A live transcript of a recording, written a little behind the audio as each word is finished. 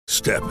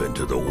Step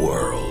into the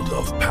world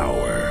of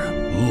power,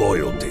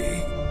 loyalty,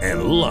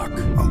 and luck.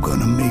 I'm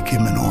gonna make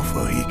him an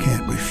offer he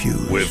can't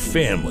refuse. With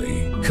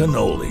family,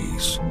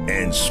 cannolis,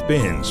 and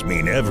spins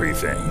mean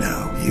everything.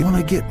 Now, you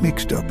wanna get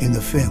mixed up in the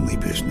family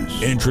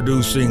business.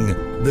 Introducing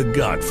The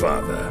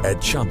Godfather at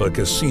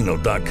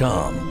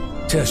ChumbaCasino.com.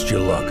 Test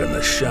your luck in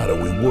the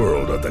shadowy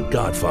world of The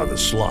Godfather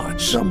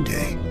slot.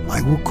 Someday,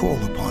 I will call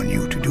upon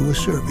you to do a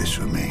service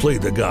for me. Play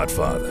The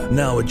Godfather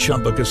now at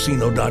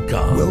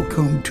ChumbaCasino.com.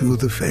 Welcome to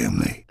the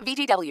family.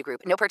 VGW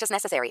Group. No purchase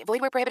necessary. Void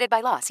where prohibited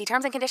by law. See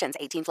terms and conditions.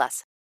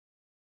 18+.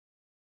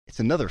 It's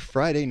another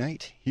Friday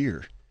night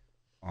here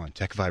on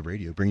TechVibe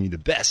Radio, bringing you the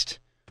best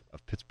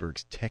of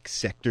Pittsburgh's tech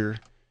sector,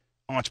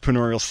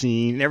 entrepreneurial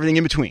scene, and everything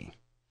in between.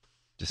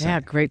 Just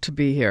saying. Great to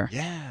be here.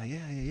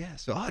 Yeah.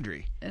 So,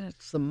 Audrey. And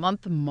it's the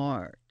month of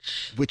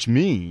March. Which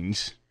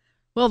means...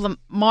 Well, the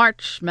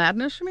March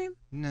Madness, you mean?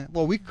 No,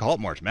 well, we call it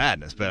March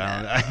Madness, but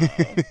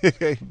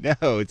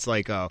no, it's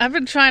like... I've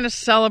been trying to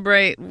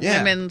celebrate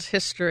Women's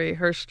History,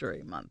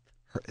 Herstory Month.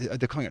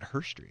 They're calling it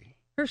Herstory.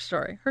 Her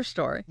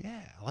story.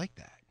 Yeah, I like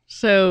that.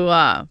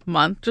 So,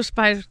 month, just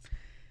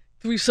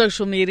through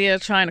social media,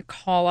 trying to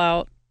call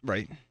out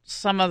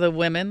some of the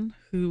women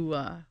who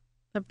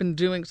have been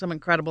doing some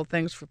incredible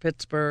things for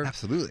Pittsburgh.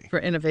 Absolutely. For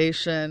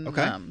innovation.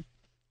 Okay.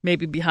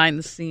 Maybe behind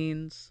the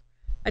scenes.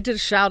 I did a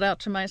shout out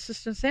to my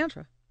assistant,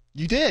 Sandra.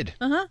 You did?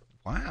 Uh-huh.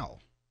 Wow.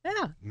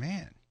 Yeah.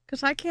 Man.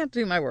 Because I can't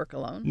do my work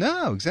alone.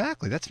 No,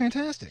 exactly. That's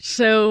fantastic.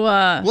 So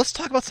let's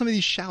talk about some of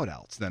these shout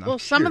outs then.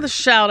 Some of the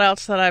shout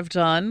outs that I've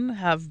done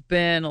have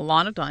been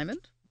Alana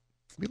Diamond.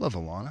 We love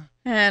Alana.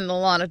 And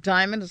Alana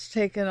Diamond has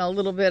taken a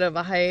little bit of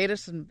a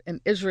hiatus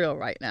in Israel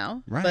right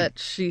now. Right. But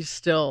she's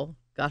still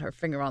got her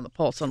finger on the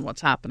pulse on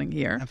what's happening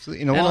here.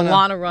 Absolutely. And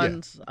Alana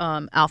runs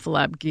Alpha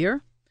Lab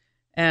Gear.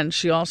 And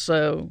she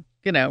also,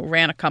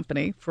 ran a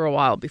company for a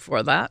while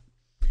before that.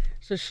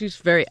 So she's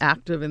very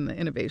active in the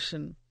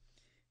innovation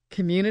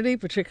community,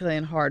 particularly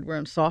in hardware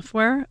and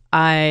software.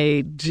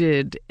 I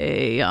did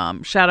a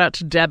shout out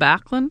to Deb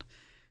Ackland.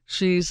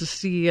 She's the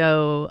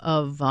CEO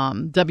of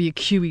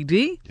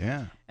WQED.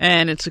 Yeah.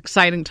 And it's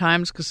exciting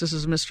times because this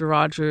is Mr.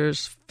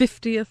 Rogers'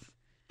 50th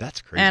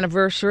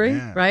anniversary,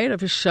 right, of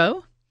his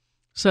show.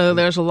 So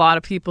there's a lot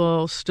of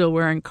people still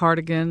wearing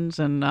cardigans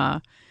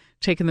and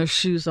taking their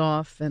shoes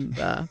off and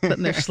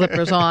putting their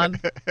slippers on.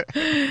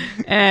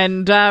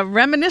 And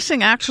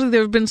reminiscing, actually,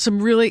 there have been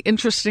some really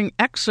interesting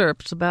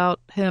excerpts about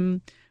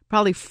him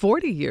probably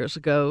 40 years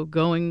ago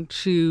going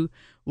to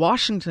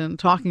Washington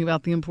talking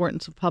about the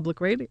importance of public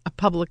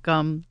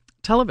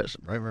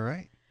television.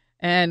 Right.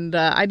 And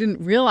I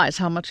didn't realize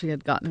how much he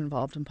had gotten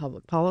involved in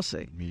public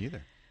policy. Me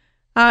either.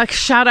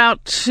 Shout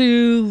out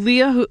to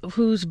Leah,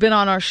 who's been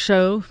on our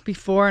show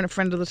before and a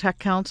friend of the Tech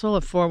Council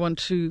of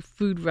 412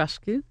 Food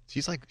Rescue.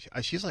 She's like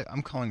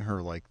I'm calling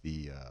her like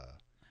the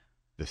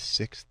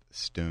sixth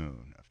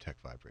stone of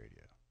TechVibe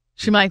Radio.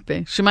 She might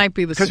be the sixth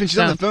stone. Because when she's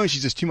on the phone,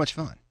 she's just too much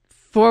fun.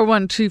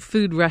 412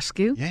 Food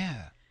Rescue.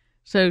 Yeah.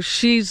 So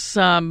she's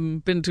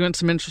been doing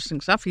some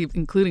interesting stuff,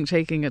 including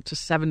taking it to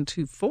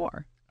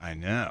 724. I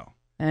know.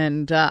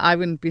 And I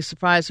wouldn't be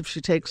surprised if she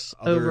takes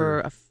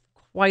over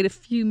quite a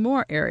few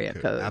more area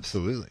codes.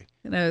 Absolutely.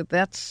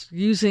 That's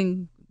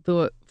using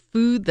the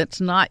food that's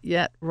not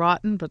yet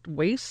rotten but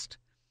waste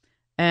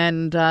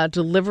and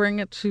delivering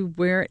it to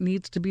where it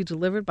needs to be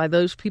delivered by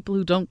those people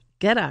who don't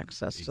get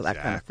access to that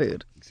kind of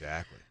food.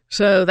 Exactly.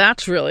 So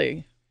that's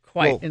really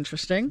quite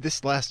interesting.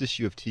 This last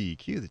issue of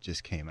TEQ that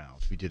just came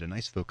out, we did a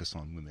nice focus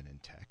on women in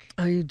tech.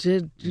 Oh, you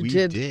did? We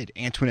did.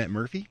 Antoinette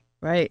Murphy.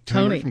 Right.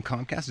 Tony from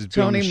Comcast is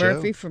Tony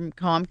Murphy from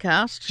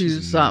Comcast,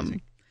 who's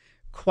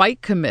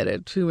quite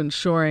committed to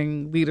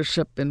ensuring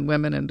leadership in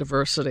women and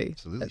diversity.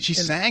 Absolutely. She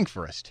sang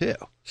for us, too.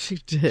 She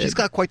did. She's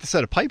got quite the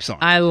set of pipes on.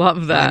 I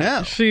love that. I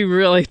know. She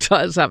really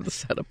does have the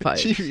set of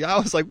pipes. I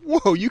was like,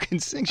 whoa, you can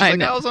sing. She's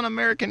I was on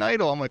American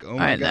Idol. I'm like, oh,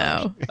 my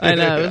gosh. I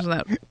know. Isn't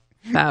that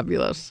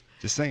fabulous?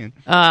 Just saying.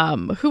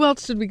 Who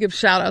else did we give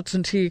shout-outs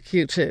in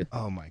TQ to?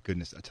 Oh, my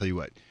goodness. I'll tell you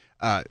what.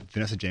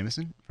 Vanessa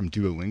Jameson from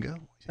Duolingo.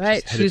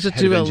 Right, she's a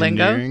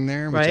Duolingo.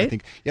 There, which I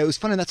think, it was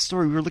fun in that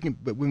story. We were looking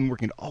at women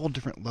working at all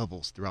different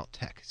levels throughout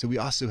tech. So we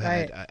also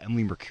had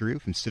Emily Mercurio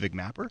from Civic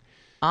Mapper.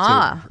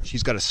 So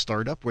she's got a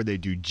startup where they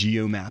do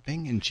geo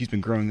mapping, and she's been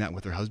growing that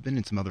with her husband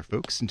and some other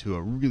folks into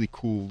a really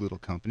cool little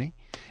company.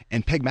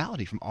 And Peg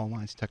Malady from All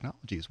Lines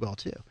Technology as well,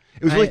 too.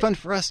 It was really fun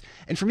for us.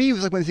 And for me, it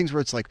was like one of the things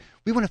where it's like,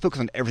 we want to focus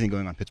on everything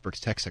going on in Pittsburgh's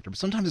tech sector, but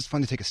sometimes it's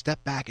fun to take a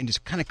step back and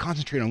just kind of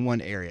concentrate on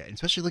one area, and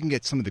especially looking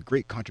at some of the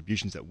great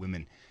contributions that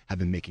women have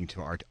been making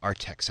to our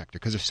tech sector,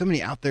 because there's so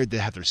many out there that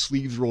have their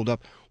sleeves rolled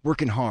up,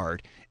 working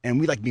hard, and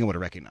we like being able to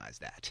recognize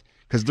that.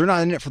 Because they're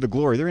not in it for the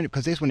glory. They're in it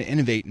because they just want to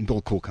innovate and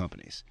build cool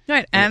companies.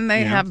 Right, and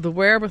they have the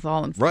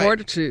wherewithal and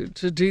fortitude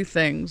to do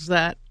things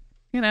that,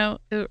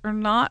 are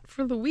not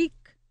for the weak.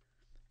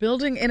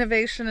 Building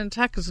innovation in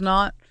tech is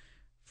not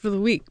for the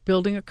weak.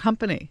 Building a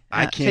company,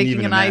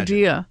 taking an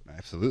idea.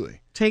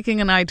 Absolutely. Taking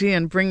an idea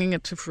and bringing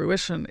it to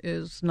fruition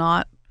is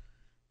not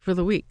for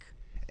the weak.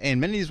 And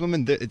many of these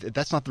women,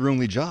 that's not their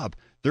only job.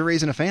 They're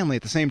raising a family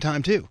at the same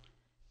time, too.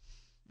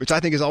 which I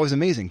think is always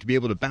amazing to be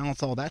able to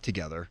balance all that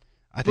together.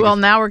 Well,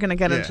 now we're going to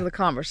get into the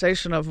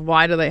conversation of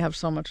why do they have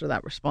so much of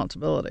that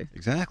responsibility?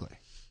 Exactly.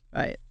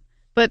 Right.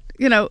 But,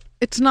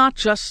 it's not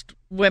just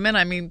women.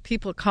 I mean,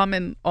 people come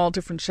in all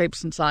different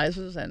shapes and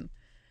sizes, and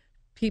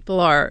people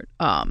are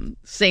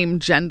same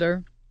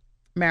gender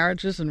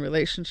marriages and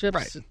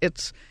relationships.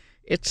 Right.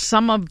 It's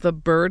some of the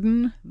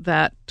burden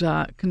that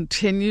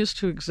continues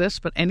to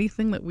exist, but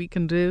anything that we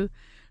can do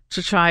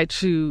to try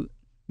to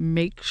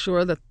make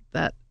sure that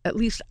at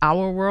least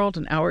our world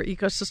and our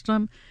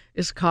ecosystem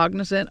is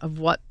cognizant of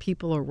what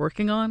people are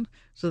working on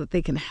so that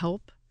they can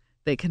help,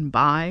 they can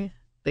buy,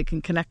 they can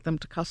connect them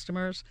to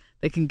customers,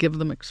 they can give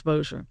them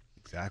exposure.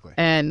 Exactly.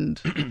 And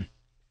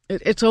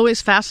it's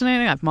always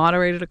fascinating. I've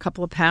moderated a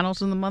couple of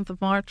panels in the month of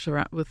March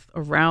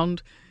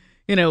around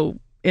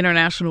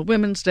International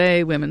Women's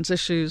Day, women's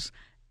issues,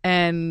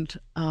 and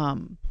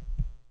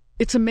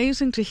it's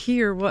amazing to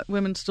hear what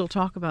women still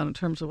talk about in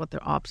terms of what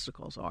their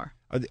obstacles are.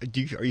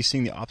 Are you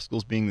seeing the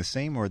obstacles being the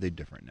same, or are they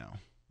different now,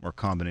 or a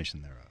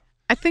combination thereof?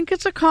 I think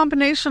it's a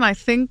combination. I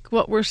think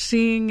what we're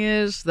seeing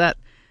is that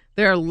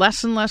there are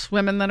less and less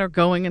women that are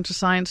going into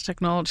science,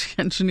 technology,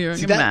 engineering,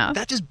 and math.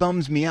 That just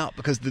bums me out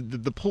because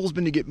the pull's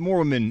been to get more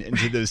women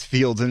into those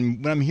fields.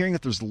 And when I'm hearing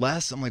that there's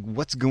less, I'm like,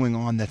 what's going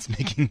on that's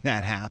making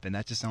that happen?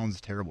 That just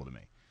sounds terrible to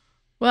me.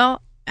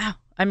 Well,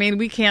 I mean,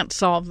 we can't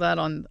solve that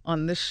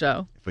on this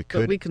show. If we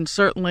could. But we can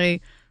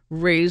certainly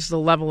raise the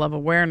level of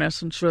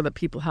awareness, ensure that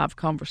people have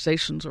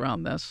conversations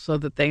around this so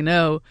that they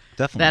know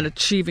that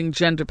achieving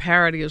gender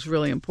parity is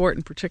really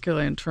important,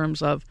 particularly in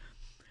terms of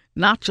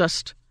not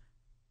just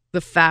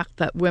the fact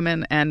that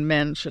women and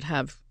men should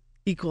have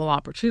equal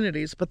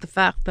opportunities, but the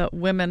fact that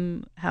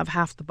women have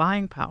half the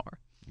buying power.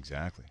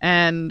 Exactly.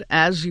 And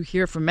as you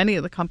hear from many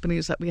of the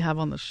companies that we have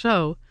on the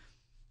show,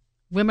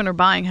 women are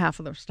buying half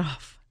of their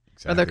stuff.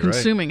 Exactly. Or they're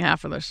consuming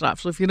half of their stuff.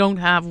 So if you don't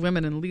have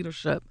women in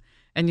leadership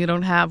and you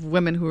don't have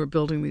women who are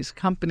building these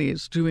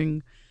companies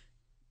doing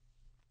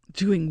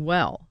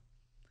well,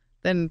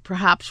 then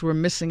perhaps we're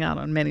missing out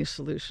on many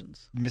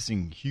solutions.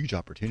 Missing huge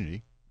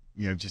opportunity,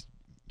 just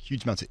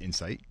huge amounts of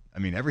insight. I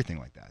mean, everything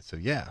like that. So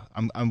yeah,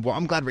 I'm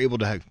glad we're able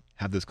to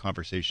have those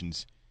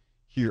conversations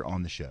here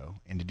on the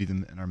show and to do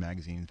them in our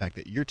magazine. The fact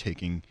that you're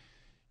taking,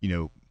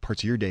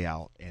 parts of your day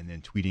out and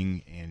then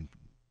tweeting and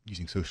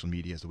using social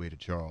media as a way to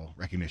draw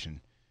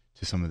recognition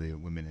to some of the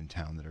women in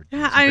town that are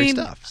doing some great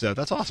stuff. So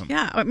that's awesome.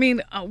 Yeah, I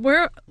mean,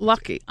 we're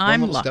lucky.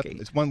 I'm lucky.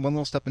 It's one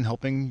little step in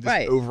helping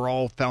this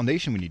overall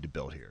foundation we need to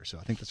build here. So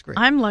I think that's great.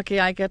 I'm lucky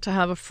I get to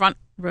have a front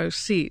row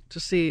seat to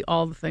see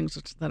all the things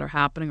that are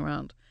happening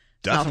around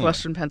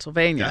Southwestern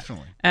Pennsylvania.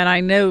 Definitely. And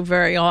I know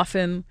very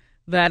often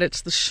that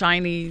it's the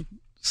shiny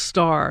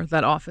star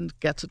that often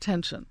gets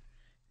attention.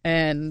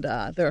 And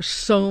there are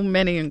so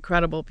many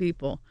incredible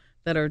people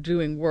that are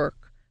doing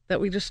work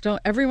that we just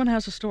don't. Everyone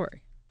has a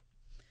story.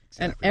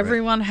 Exactly, and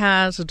everyone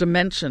has a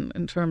dimension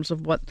in terms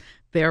of what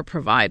they're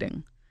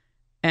providing.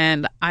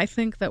 And I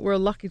think that we're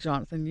lucky,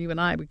 Jonathan, you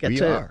and I, we get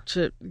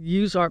to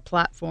use our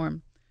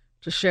platform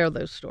to share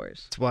those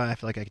stories. That's why I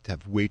feel like I get to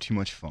have way too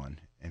much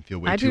fun and feel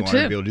way too honored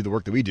to be able to do the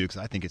work that we do because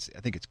I think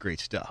it's great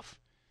stuff.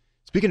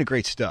 Speaking of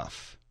great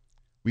stuff,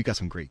 we got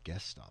some great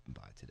guests stopping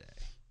by today.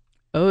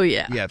 Oh,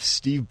 yeah. We have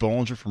Steve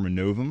Bolinger from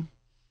Rinovum.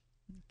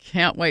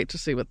 Can't wait to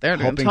see what they're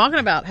doing. Talking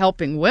about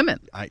helping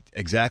women.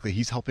 Exactly.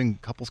 He's helping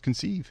couples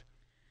conceive.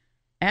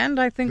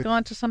 And I think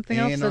on to something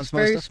else that's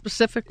very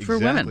specific for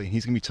women. Exactly.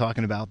 He's going to be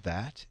talking about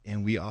that.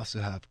 And we also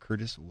have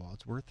Curtis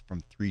Wadsworth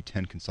from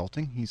THREE10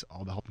 Consulting. He's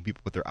all about helping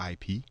people with their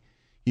IP.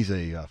 He's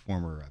a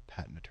former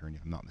patent attorney,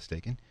 if I'm not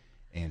mistaken,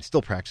 and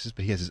still practices,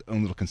 but he has his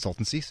own little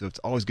consultancy. So it's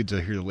always good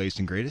to hear the latest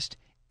and greatest.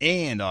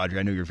 And, Audrey,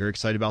 I know you're very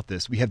excited about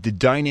this. We have the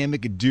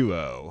dynamic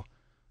duo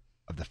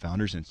of the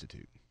Founders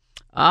Institute.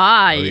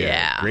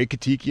 Yeah. Greg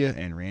Coticchia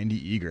and Randy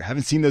Eager.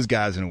 Haven't seen those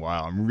guys in a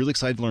while. I'm really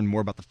excited to learn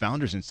more about the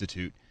Founders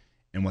Institute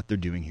and what they're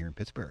doing here in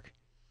Pittsburgh.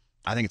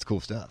 I think it's cool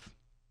stuff.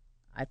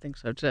 I think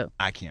so, too.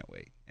 I can't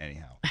wait.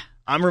 Anyhow,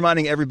 I'm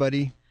reminding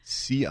everybody,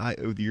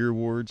 CIO of the Year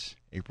Awards,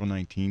 April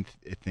 19th.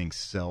 It thing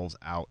sells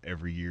out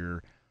every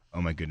year.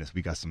 Oh, my goodness.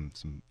 We got some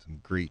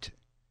great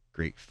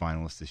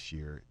finalists this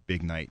year.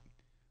 Big night.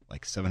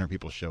 Like 700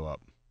 people show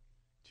up.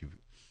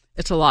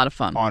 It's a lot of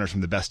fun. Honors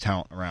from the best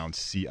talent around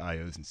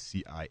CIOs and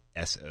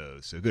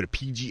CISOs. So go to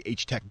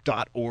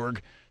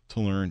pghtech.org to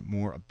learn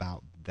more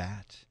about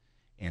that.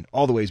 And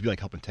all the ways we like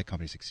helping tech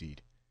companies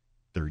succeed.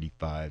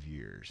 35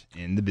 years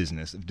in the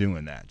business of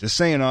doing that. Just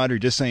saying, Audrey,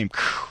 just saying,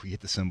 you hit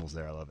the symbols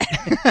there. I love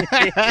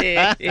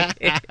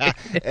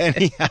it.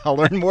 Anyhow,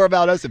 learn more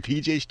about us at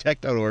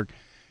pghtech.org.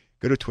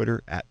 Go to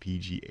Twitter at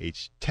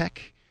pghtech.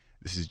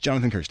 This is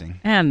Jonathan Kirsting.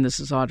 And this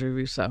is Audrey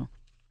Rousseau.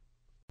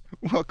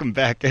 Welcome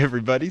back,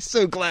 everybody.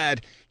 So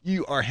glad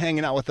you are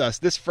hanging out with us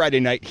this Friday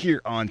night here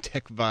on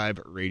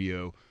TechVibe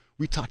Radio.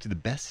 We talk to the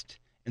best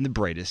and the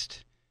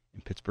brightest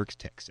in Pittsburgh's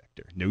tech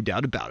sector. No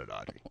doubt about it,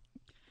 Audrey.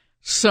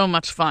 So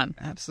much fun.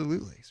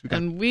 Absolutely.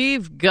 So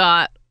we've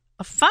got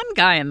a fun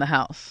guy in the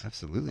house.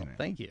 Absolutely, man.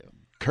 Thank you.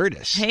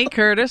 Curtis. Hey,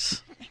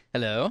 Curtis.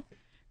 Hello.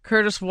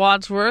 Curtis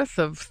Wadsworth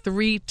of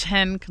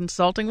 310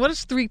 Consulting. What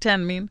does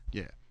 310 mean?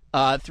 Yeah.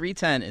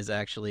 310 is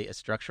actually a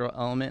structural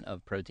element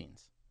of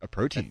proteins. Of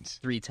proteins?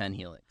 310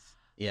 helix.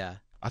 Yeah.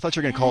 I thought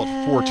you were going to call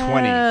it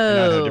 420, and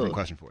I had a different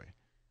question for you.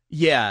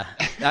 Yeah.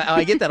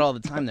 I get that all the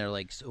time. They're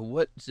like, so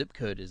what zip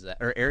code is that?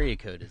 Or area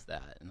code is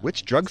that? And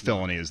which drug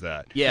felony is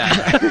that? Yeah.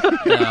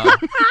 No.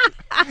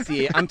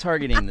 See, I'm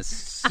targeting the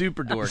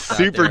super dorks.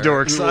 Super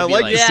dorks. I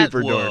like the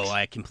super dorks. Whoa,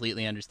 I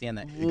completely understand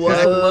that. Whoa.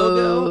 That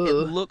logo,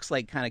 it looks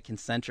like kind of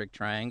concentric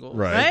triangles.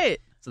 Right.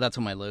 So that's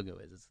what my logo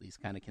is. It's these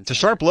kind of concentric. It's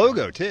a sharp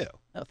logo, too.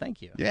 Oh,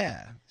 thank you.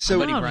 Yeah.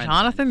 So,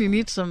 Jonathan, you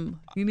need some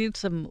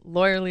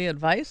lawyerly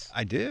advice?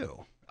 I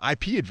do.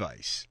 IP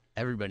advice.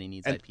 Everybody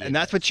needs IP advice. And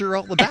that's what you're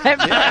all about.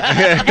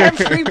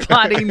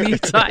 Everybody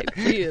needs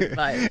IP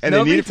advice. And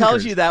nobody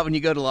tells you that when you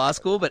go to law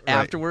school, but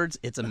afterwards,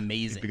 it's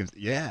amazing.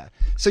 Yeah.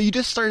 So you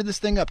just started this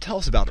thing up. Tell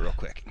us about it real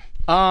quick.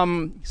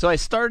 So I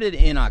started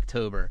in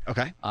October.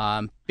 Okay.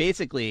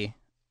 Basically,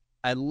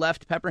 I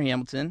left Pepper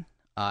Hamilton.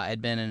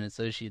 I'd been an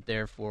associate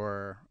there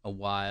for a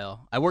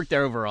while. I worked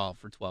there overall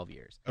for 12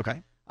 years.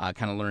 Okay.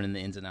 Kind of learning the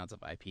ins and outs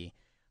of IP.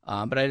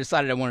 But I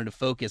decided I wanted to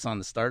focus on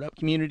the startup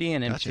community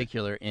and in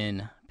particular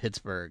in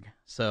Pittsburgh.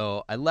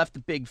 So I left the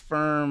big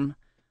firm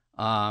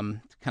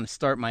to kind of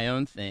start my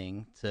own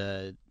thing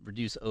to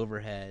reduce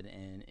overhead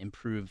and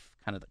improve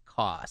kind of the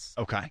costs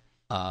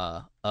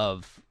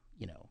of,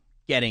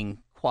 getting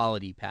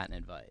quality patent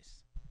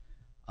advice.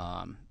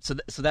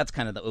 So that's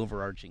kind of the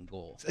overarching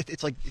goal.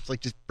 It's like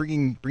just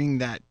bringing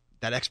that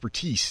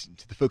expertise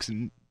to the folks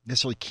that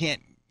necessarily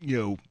can't,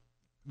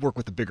 work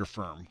with a bigger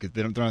firm because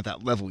they're not at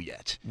that level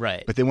yet.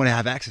 Right. But they want to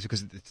have access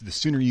because the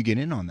sooner you get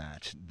in on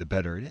that, the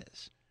better it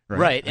is.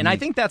 Right. And I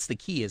think that's the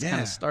key is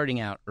kind of starting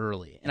out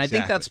early. And I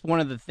think that's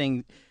one of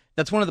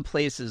the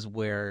places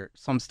where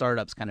some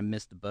startups kind of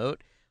miss the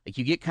boat. Like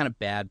you get kind of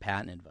bad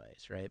patent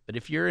advice, right? But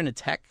if you're in a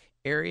tech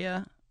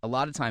area, a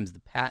lot of times the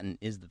patent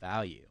is the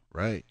value.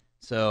 Right.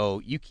 So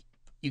you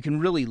can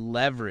really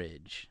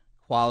leverage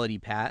quality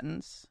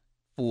patents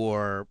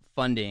for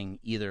funding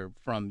either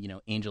from,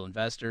 angel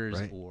investors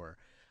or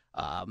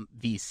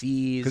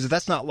VCs. Because if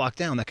that's not locked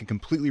down, that can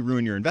completely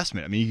ruin your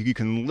investment. I mean, you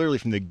can literally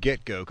from the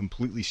get-go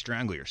completely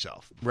strangle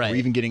yourself before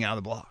even getting out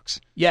of the blocks.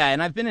 Yeah,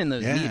 and I've been in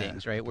those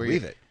meetings, right, where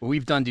where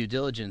we've done due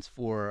diligence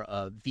for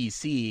a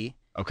VC.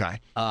 Okay.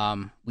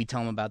 We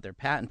tell them about their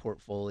patent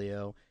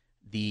portfolio.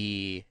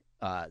 The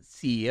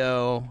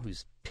CEO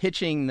who's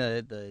pitching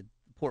the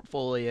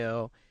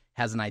portfolio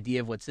has an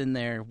idea of what's in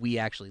there. We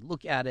actually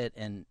look at it,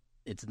 and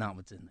it's not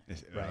what's in there,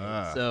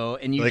 right? So,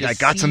 and you I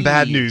got some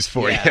bad news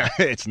for you.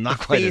 It's not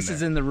quite in there.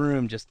 Faces in the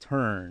room just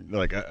turn. They're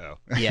like, uh-oh.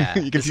 Yeah.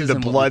 You can see the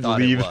blood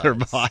leave their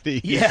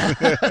body. Yeah.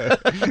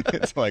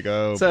 It's like,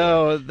 oh.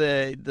 So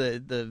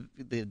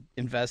the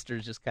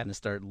investors just kind of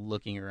start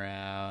looking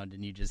around,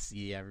 and you just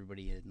see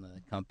everybody in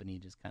the company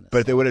just kind of.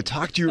 But if they would have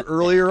talked to you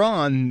earlier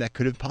on, that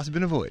could have possibly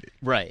been avoided.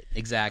 Right.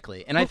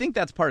 Exactly. And I think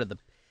that's part of the.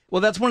 Well,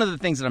 that's one of the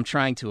things that I'm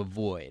trying to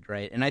avoid,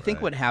 right? And I think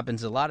what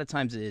happens a lot of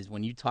times is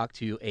when you talk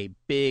to a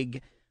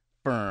big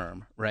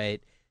firm,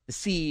 right, the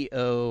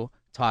CEO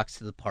talks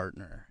to the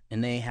partner,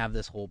 and they have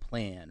this whole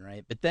plan,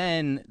 right? But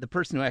then the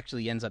person who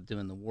actually ends up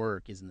doing the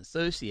work is an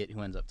associate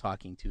who ends up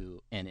talking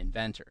to an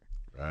inventor,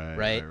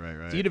 right?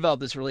 So you develop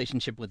this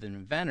relationship with an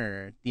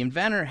inventor. The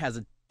inventor has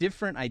a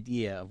different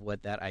idea of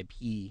what that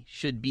IP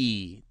should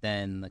be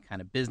than the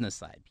kind of business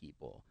side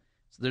people.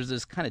 So there's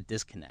this kind of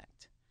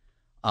disconnect.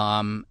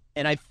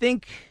 And I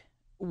think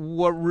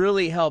what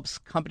really helps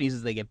companies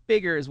as they get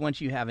bigger is once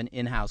you have an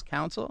in-house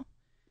counsel,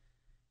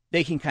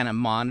 they can kind of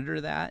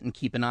monitor that and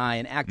keep an eye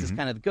and act as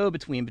kind of the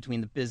go-between between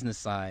the business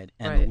side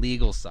and the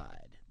legal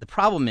side. The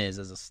problem is,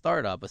 as a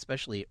startup,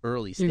 especially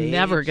early stage, you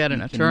never get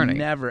an attorney. You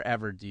never,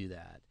 ever do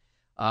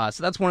that.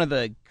 So that's one of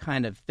the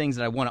kind of things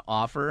that I want to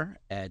offer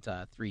at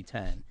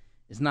 310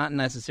 is not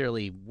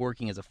necessarily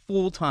working as a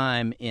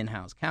full-time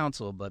in-house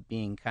counsel, but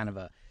being kind of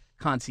a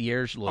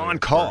concierge lawyer on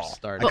call.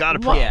 I got a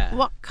problem.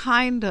 What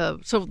kind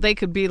of? So they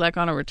could be like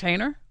on a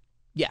retainer.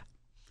 Yeah.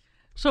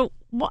 So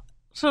what?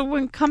 So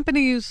when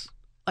companies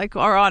like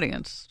our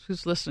audience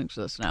who's listening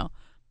to this now,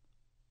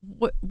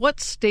 what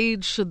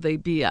stage should they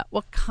be at?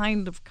 What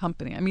kind of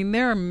company? I mean,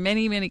 there are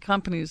many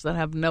companies that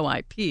have no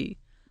IP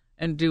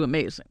and do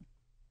amazing.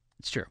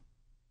 It's true.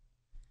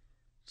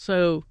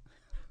 So,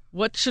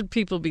 what should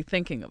people be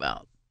thinking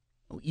about?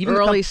 Even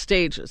early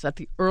stages, at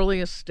the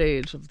earliest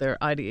stage of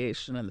their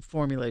ideation and the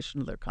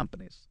formulation of their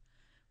companies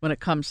when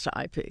it comes to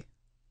IP.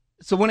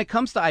 So when it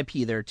comes to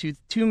IP, there are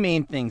two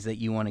main things that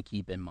you want to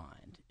keep in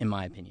mind, in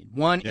my opinion.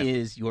 One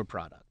is your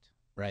product,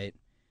 right?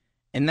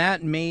 And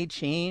that may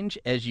change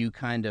as you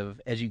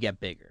get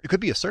bigger. It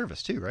could be a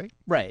service too, right?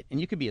 Right. And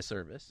you could be a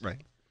service.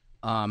 Right.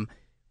 And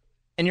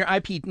your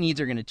IP needs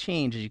are going to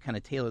change as you kind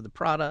of tailor the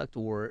product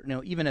or,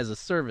 even as a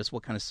service,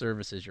 what kind of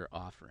services you're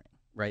offering.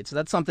 Right, so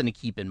that's something to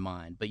keep in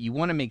mind, but you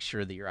want to make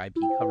sure that your IP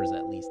covers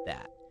at least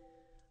that.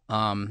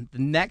 The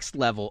next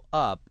level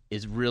up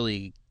is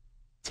really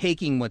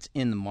taking what's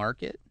in the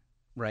market,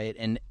 right,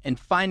 and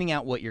finding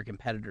out what your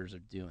competitors are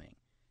doing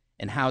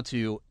and how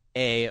to,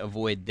 A,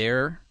 avoid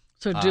their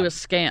So do a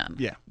scan.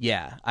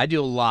 Yeah. I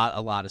do a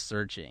lot of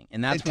searching,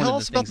 and that's one of the things. Tell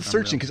us about the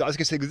searching, because I was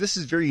going to say this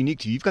is very unique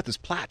to you. You've got this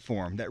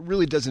platform that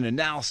really does an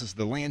analysis of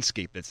the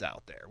landscape that's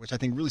out there, which I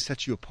think really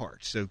sets you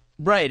apart. So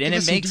right, and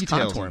it makes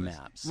contour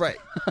maps. Right,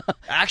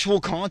 actual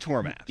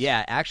contour maps.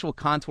 Yeah, actual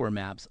contour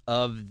maps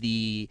of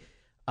the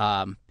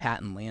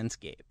patent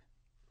landscape.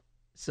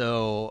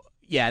 So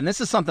yeah, and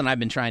this is something I've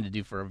been trying to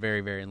do for a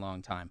very, very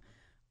long time.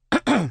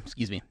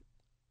 Excuse me.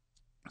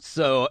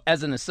 So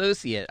as an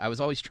associate, I was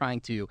always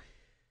trying to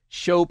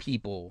show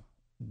people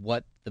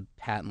what the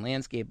patent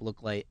landscape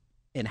looked like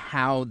and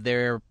how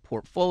their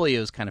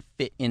portfolios kind of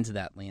fit into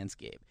that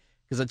landscape.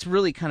 Because it's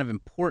really kind of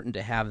important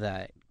to have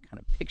that kind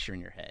of picture in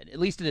your head. At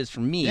least it is for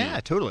me. Yeah,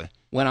 totally.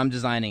 When I'm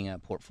designing a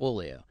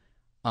portfolio.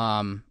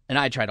 And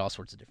I tried all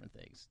sorts of different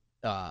things.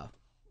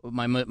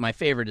 My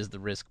favorite is the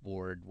risk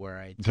board,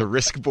 where the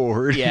risk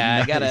board.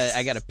 Yeah, nice.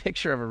 I got a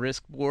picture of a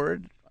risk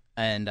board,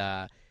 and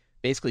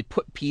basically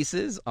put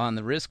pieces on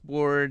the risk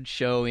board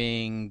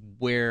showing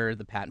where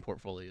the patent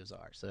portfolios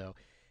are. So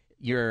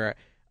your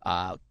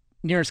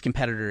nearest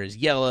competitor is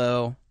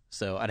yellow,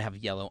 so I'd have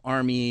yellow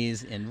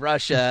armies in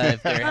Russia.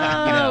 If they're,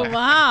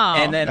 wow.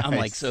 And then I'm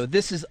like, so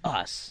this is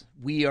us.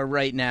 We are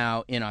right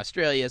now in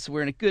Australia, so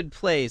we're in a good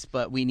place,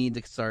 but we need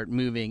to start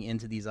moving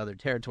into these other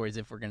territories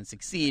if we're going to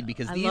succeed,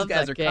 because these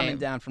guys are coming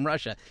down from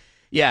Russia.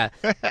 Yeah.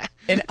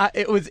 And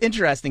it was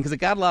interesting because it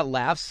got a lot of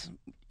laughs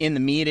in the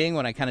meeting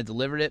when I kind of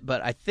delivered it,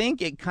 but I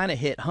think it kind of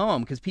hit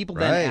home because people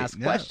then ask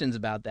questions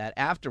about that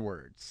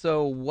afterwards.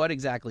 So what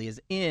exactly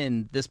is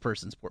in this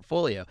person's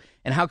portfolio,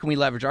 and how can we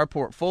leverage our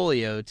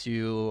portfolio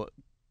to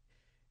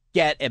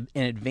get an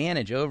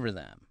advantage over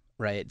them,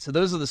 right? So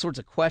those are the sorts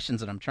of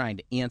questions that I'm trying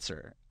to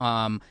answer.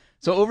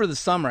 So over the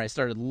summer, I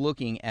started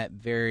looking at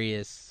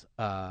various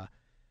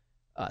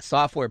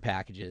software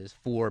packages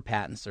for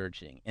patent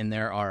searching, and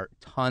there are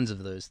tons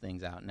of those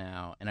things out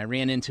now. And I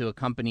ran into a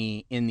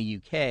company in the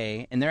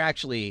UK, and they're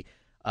actually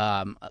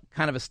kind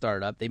of a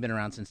startup. They've been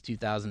around since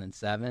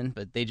 2007,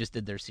 but they just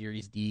did their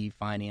Series D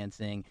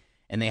financing,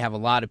 and they have a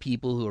lot of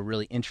people who are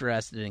really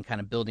interested in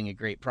kind of building a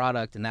great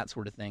product and that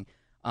sort of thing.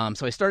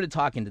 So I started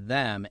talking to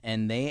them,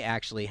 and they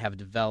actually have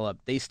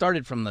developed, they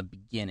started from the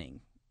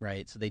beginning,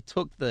 right? So they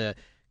took the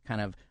kind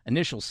of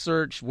initial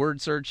search, word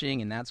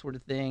searching and that sort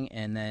of thing,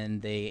 and then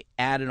they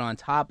added on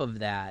top of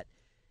that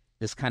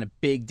this kind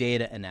of big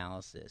data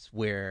analysis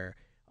where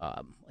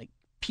like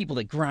people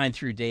that grind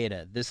through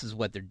data, this is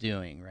what they're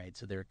doing, right?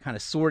 So they're kind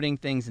of sorting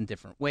things in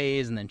different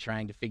ways and then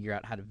trying to figure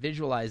out how to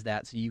visualize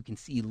that so you can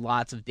see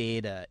lots of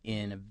data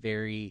in a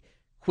very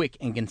quick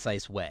and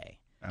concise way.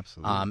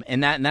 Absolutely.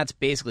 And that's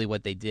basically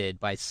what they did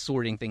by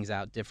sorting things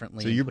out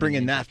differently. So you're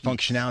bringing that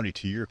functionality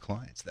to your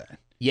clients then.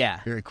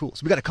 Yeah. Very cool.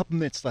 So we got a couple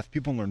minutes left.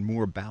 People want to learn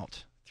more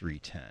about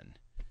 310.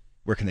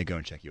 Where can they go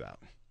and check you out?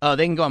 Oh,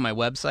 they can go on my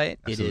website.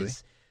 Absolutely. It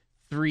is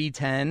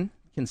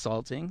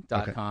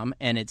THREE10consulting.com,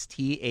 and it's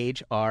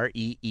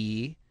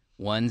THREE10.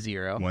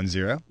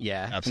 10.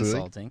 Yeah, absolutely.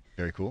 Consulting.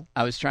 Very cool.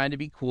 I was trying to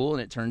be cool,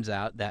 and it turns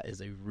out that is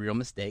a real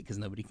mistake because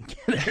nobody can get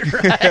it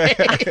right.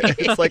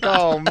 It's like,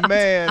 oh,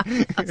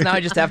 man. So now I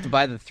just have to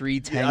buy the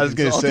 310 I was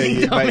going to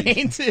say,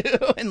 domain too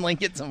and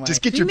link it to my...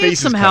 Just get your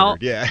bases covered.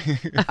 Help. Yeah.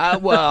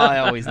 Well, I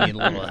always need a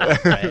little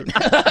help, right?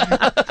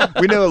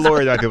 We know a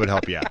lawyer that might be able to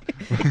help you out.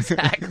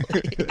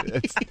 Exactly.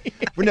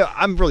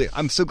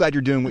 I'm so glad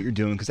you're doing what you're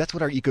doing, because that's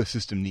what our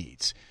ecosystem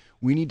needs.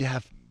 We need to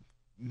have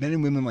men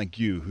and women like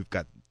you who've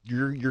got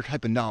your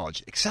type of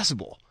knowledge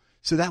accessible,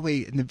 so that way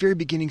in the very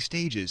beginning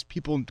stages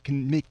people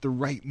can make the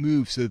right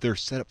move so that they're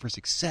set up for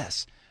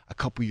success a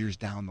couple years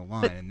down the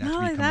line. And that's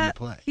where you come into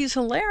play. He's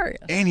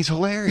hilarious. And he's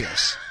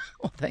hilarious.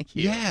 Well, thank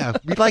you. Yeah,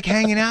 we like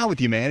hanging out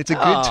with you, man. It's a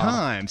good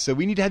time. So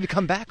we need to have you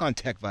come back on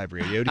TechVibe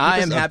Radio to keep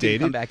us updated. Happy to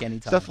come back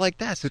anytime. Stuff like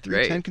that. So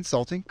 310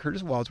 Consulting,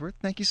 Curtis Wadsworth,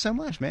 thank you so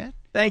much, man.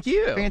 Thank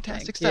you.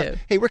 Fantastic stuff.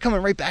 Hey, we're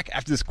coming right back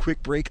after this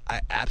quick break.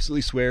 I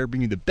absolutely swear,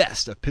 bringing you the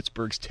best of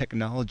Pittsburgh's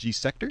technology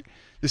sector.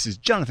 This is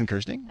Jonathan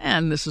Kirsting.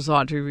 And this is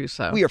Audrey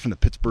Russo. We are from the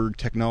Pittsburgh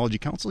Technology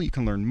Council. You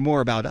can learn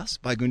more about us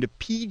by going to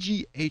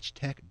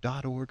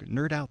pghtech.org.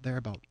 Nerd out there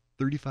about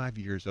 35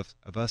 years of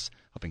us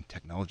helping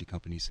technology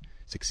companies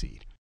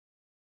succeed.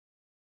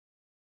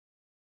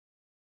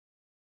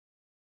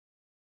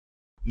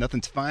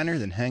 Nothing's finer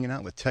than hanging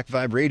out with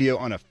TechVibe Radio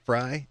on a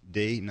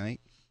Friday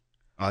night.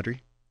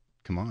 Audrey,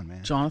 come on,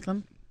 man.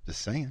 Jonathan?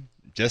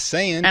 Just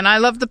saying. And I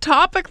love the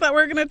topic that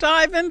we're going to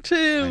dive into.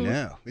 I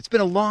know. It's been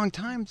a long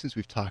time since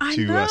we've talked to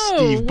Steve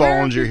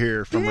Bolinger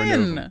here from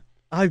Rinovum.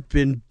 I've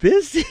been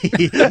busy.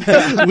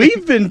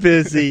 We've been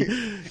busy.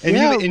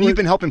 And you've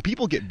been helping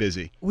people get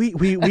busy. We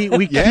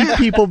keep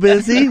people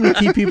busy. We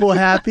keep people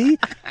happy.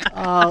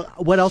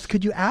 What else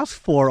could you ask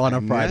for on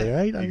a Friday,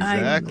 right?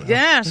 Exactly.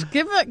 Yes.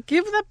 Give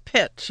the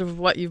pitch of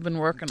what you've been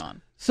working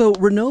on. So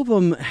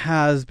Rinovum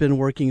has been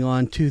working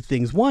on two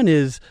things. One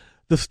is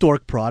the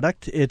Stork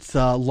product. It's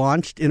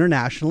launched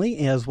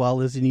internationally as well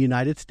as in the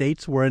United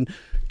States. We're in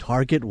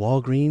Target,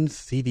 Walgreens,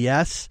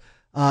 CVS,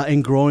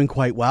 and growing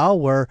quite well.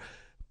 We're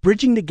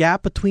bridging the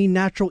gap between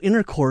natural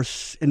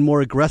intercourse and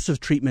more aggressive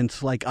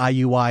treatments like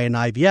IUI and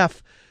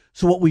IVF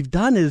So what we've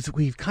done is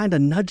we've kind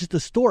of nudged the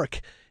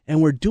stork,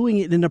 and we're doing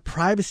it in the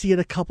privacy of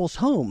a couple's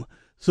home.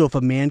 So if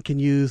a man can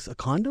use a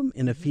condom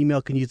and a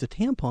female can use a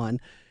tampon,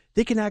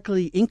 they can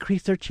actually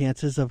increase their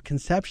chances of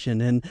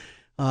conception. And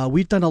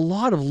we've done a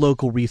lot of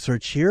local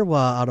research here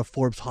out of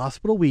Forbes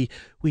Hospital. We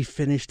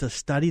finished a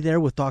study there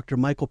with Dr.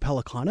 Michael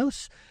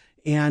Pelikanos,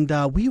 and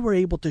we were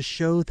able to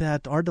show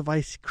that our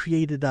device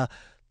created a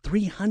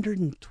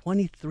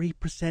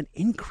 323%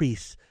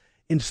 increase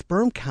in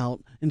sperm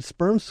count and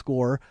sperm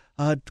score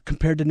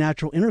compared to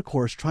natural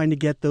intercourse, trying to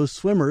get those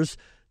swimmers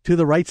to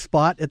the right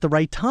spot at the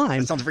right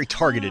time. That sounds very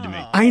targeted to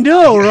me. I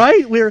know,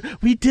 right?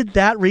 We did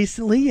that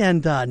recently,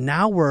 and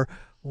now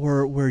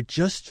we're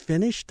just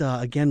finished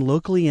again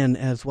locally and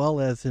as well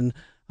as in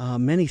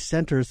many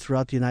centers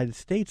throughout the United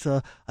States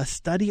a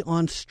study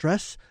on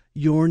stress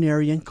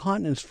urinary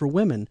incontinence for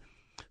women.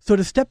 So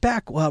to step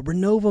back,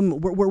 Rinovum,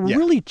 we're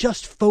really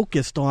just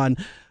focused on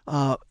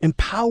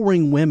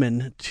empowering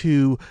women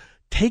to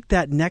take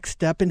that next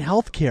step in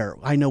healthcare.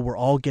 I know we're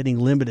all getting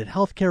limited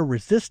healthcare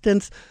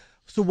resistance.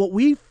 So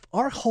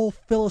our whole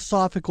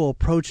philosophical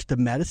approach to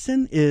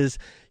medicine is,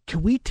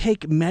 can we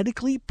take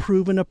medically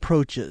proven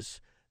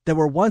approaches that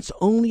were once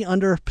only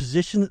under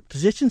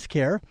physician's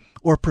care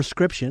or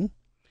prescription,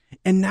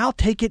 and now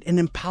take it and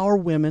empower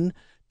women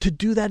to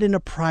do that in the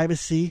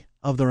privacy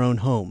of their own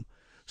home?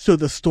 So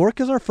the Stork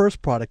is our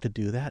first product to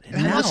do that.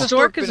 And now the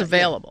Stork is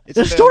available.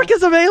 The Stork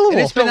is available.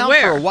 And it's been out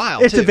for a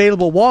while, It's too.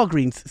 available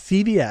Walgreens,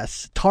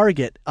 CVS,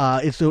 Target.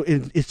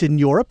 It's in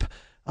Europe.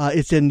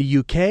 It's in the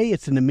UK.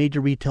 It's in the major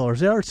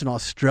retailers there. It's in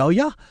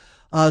Australia.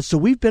 So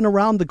we've been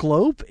around the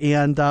globe,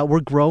 and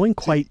we're growing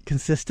quite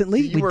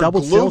consistently. We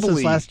doubled sales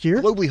since last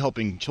year. Globally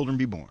helping children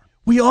be born.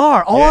 We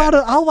are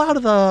all out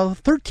of the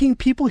 13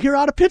 people here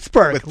out of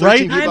Pittsburgh, With 13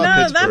 right? people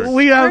out of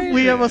Pittsburgh.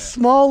 We have a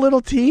small little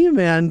team,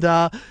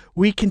 and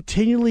we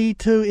continually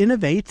to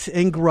innovate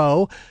and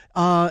grow.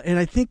 And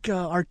I think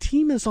our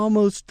team is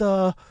almost,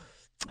 it's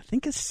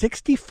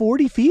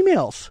 60-40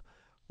 females,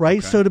 right?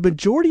 Okay. So the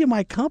majority of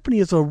my company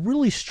is a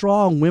really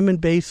strong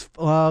women-based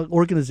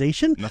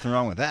organization. Nothing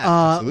wrong with that.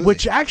 Absolutely.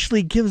 Which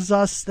actually gives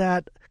us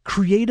that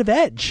creative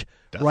edge.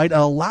 Definitely. Right, it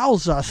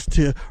allows us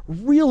to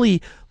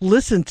really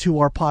listen to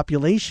our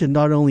population,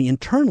 not only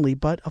internally,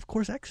 but, of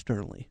course,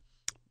 externally.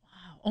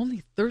 Wow,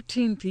 only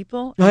 13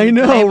 people? I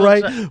know,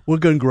 right? We're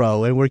going to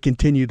grow, and we'll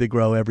continue to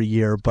grow every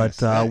year.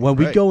 But when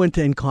we go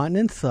into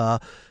incontinence,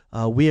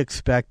 we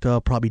expect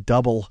probably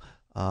double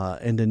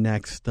in the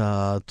next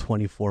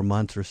 24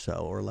 months or so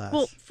or less.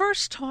 Well,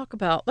 let's talk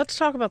about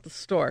the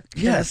Stork.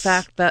 Yes. And the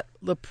fact that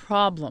the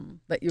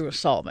problem that you were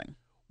solving.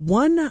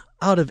 1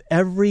 out of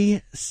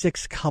every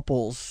 6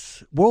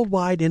 couples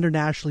worldwide,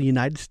 internationally,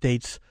 United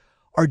States,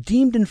 are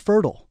deemed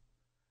infertile.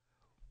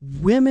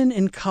 Women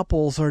and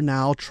couples are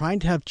now trying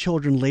to have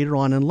children later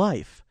on in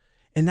life,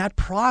 and that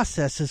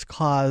process has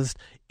caused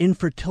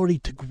infertility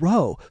to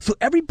grow. So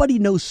everybody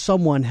knows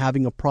someone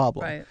having a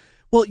problem. Right.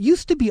 Well, it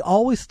used to be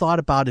always thought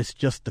about as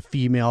just the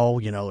female,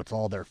 it's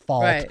all their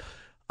fault. Right.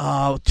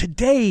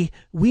 Today,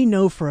 we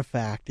know for a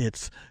fact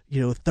it's,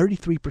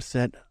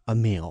 33% a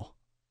male.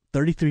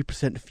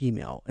 33%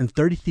 female, and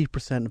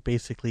 33%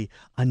 basically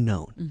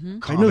unknown. Mm-hmm.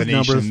 Combination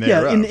those numbers,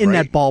 thereof, in right?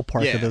 that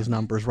ballpark of those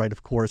numbers, right?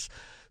 Of course.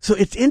 So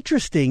it's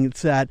interesting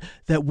that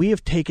we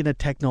have taken a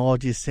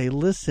technology to say,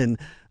 listen,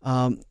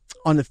 on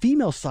the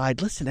female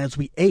side, listen, as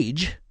we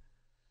age,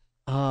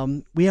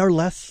 we are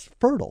less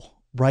fertile,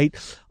 right?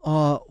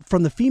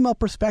 From the female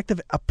perspective,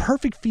 a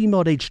perfect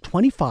female at age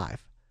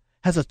 25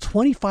 has a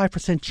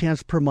 25%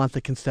 chance per month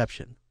of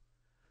conception.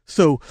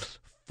 So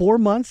 4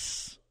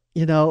 months.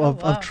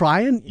 Of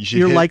trying,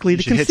 you're likely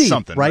to conceive, hit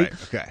something, right?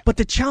 Okay. But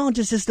the challenge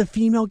is as the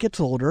female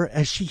gets older,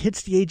 as she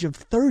hits the age of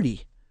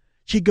 30,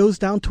 she goes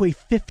down to a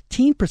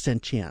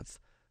 15% chance,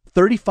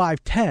 35-10,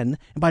 and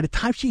by the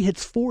time she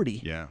hits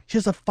 40, she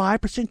has a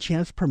 5%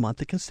 chance per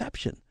month of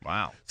conception.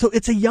 Wow. So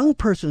it's a young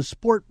person's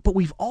sport, but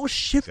we've all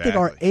shifted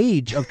our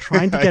age of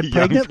trying to get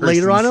pregnant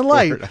later on in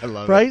life, I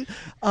love right?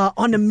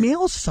 On the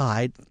male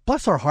side,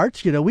 bless our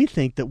hearts, we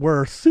think that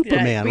we're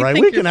Superman, we right?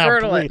 Think we you're can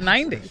fertile at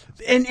 90.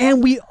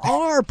 And we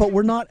are, but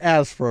we're not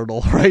as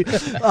fertile, right?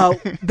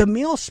 The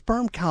male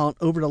sperm count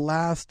over the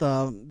last,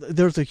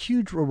 there's a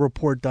huge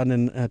report done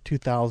in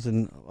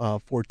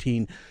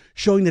 2014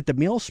 showing that the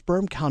male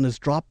sperm count has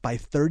dropped by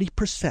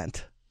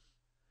 30%.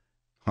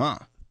 Huh.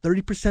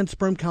 30%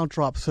 sperm count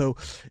drop. So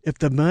if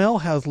the male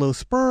has low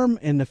sperm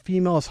and the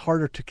female is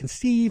harder to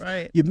conceive,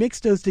 you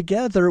mix those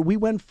together. We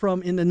went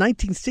from, in the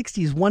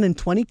 1960s, 1 in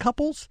 20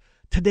 couples.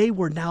 Today,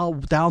 we're now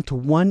down to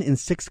 1 in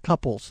 6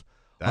 couples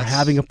are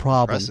having a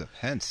problem. Impressive.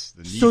 Hence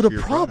the need for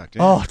your product.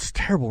 Yeah. Oh, it's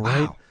terrible,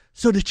 right? Wow.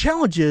 So the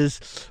challenge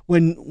is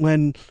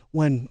when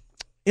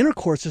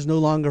intercourse is no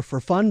longer for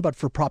fun, but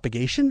for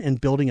propagation and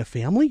building a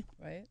family.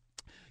 Right.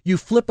 you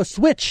flip a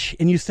switch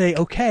and you say,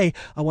 okay,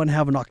 I want to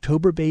have an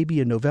October baby,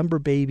 a November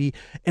baby.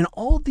 And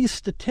all of these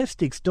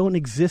statistics don't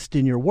exist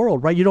in your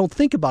world, right? You don't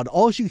think about it.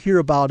 All you hear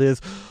about is,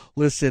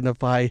 listen,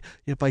 if I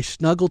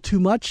snuggle too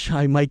much,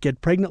 I might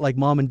get pregnant, like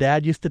mom and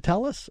dad used to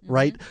tell us,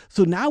 right?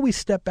 So now we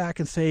step back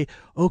and say,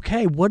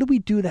 okay, what do we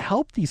do to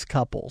help these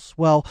couples?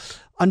 Well,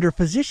 under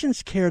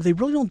physician's care, they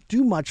really don't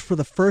do much for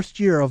the first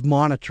year of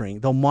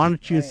monitoring. They'll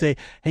monitor you and say,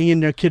 hang in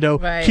there, kiddo,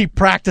 keep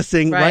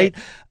practicing, right?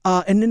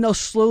 And then they'll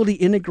slowly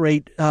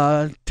integrate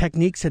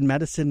techniques and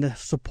medicine to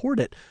support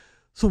it.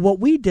 So what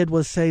we did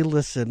was say,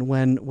 listen,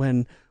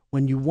 when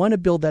you want to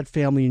build that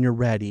family and you're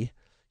ready,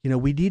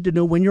 we need to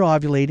know when you're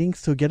ovulating,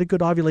 so get a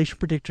good ovulation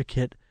predictor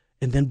kit.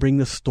 And then bring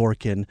the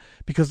Stork in,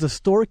 because the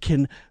Stork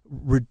can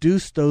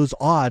reduce those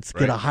odds,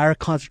 get a higher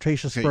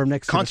concentration of sperm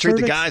next to the cervix.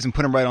 Concentrate the guys and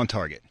put them right on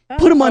target.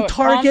 Put them on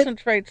target. It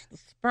concentrates the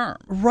sperm.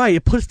 Right.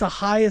 It puts the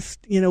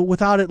highest,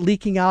 without it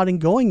leaking out and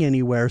going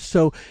anywhere.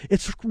 So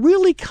it's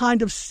really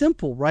kind of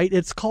simple, right?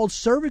 It's called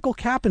cervical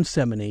cap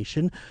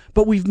insemination,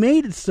 but we've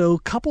made it so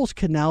couples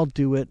can now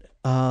do it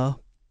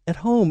at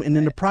home and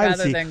in the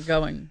privacy. Rather than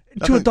going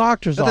to a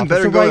doctor's office. Nothing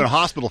better than going to the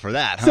hospital for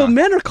that, huh? So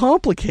men are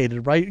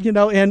complicated, right?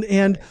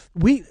 And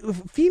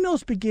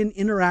females begin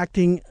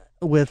interacting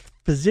with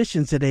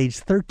physicians at age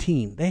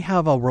 13. They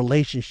have a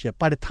relationship.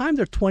 By the time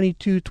they're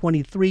 22,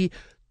 23,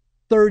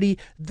 30,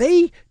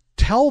 they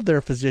tell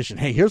their physician,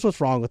 hey, here's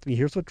what's wrong with me.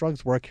 Here's what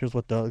drugs work. Here's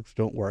what drugs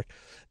don't work.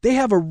 They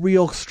have a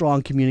real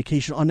strong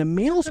communication. On the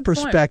male's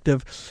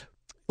perspective,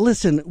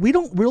 listen, we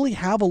don't really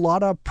have a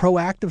lot of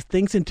proactive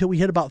things until we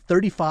hit about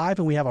 35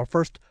 and we have our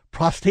first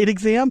prostate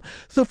exam.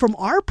 So from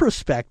our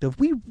perspective,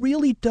 we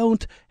really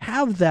don't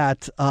have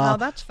that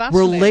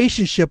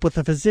relationship with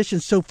the physician.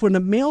 So when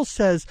a female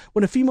says,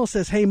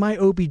 hey, my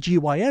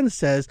OBGYN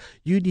says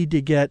you need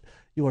to get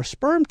your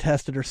sperm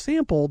tested or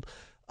sampled,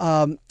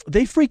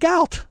 they freak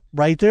out,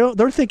 right?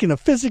 They're thinking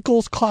of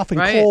physicals, cough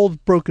and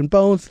cold, broken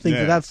bones, things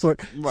of that sort,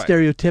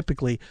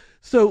 stereotypically.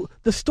 So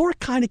the Stork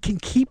kind of can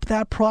keep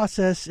that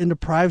process in the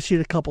privacy of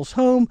the couple's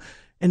home,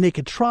 and they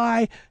can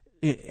try.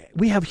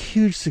 We have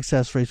huge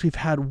success rates. We've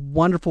had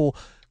wonderful,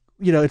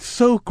 it's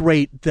so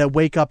great to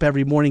wake up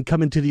every morning,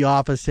 come into the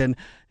office, and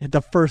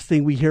the first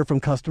thing we hear from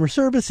customer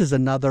service is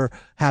another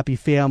happy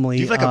family.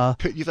 Do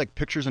you have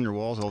pictures on your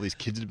walls of all these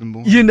kids that have been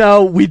born?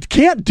 We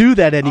can't do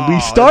that anymore.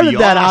 We started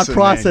that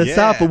process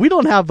out, but we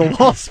don't have the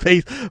wall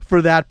space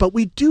for that. But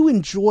we do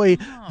enjoy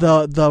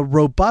the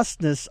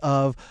robustness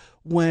of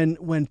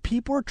when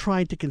people are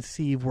trying to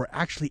conceive, we're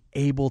actually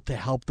able to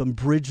help them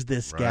bridge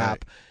this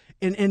gap.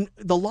 And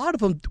a lot of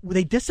them,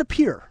 they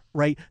disappear,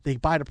 right? They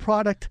buy the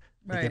product,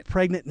 they get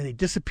pregnant, and they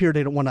disappear.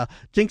 They don't want to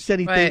jinx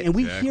anything. And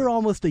we hear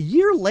almost a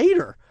year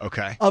later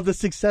of the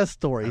success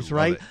stories,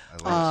 right?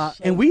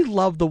 And we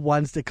love the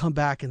ones that come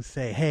back and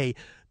say, hey,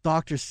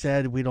 doctor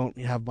said we don't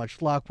have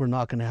much luck. We're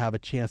not going to have a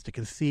chance to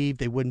conceive.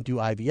 They wouldn't do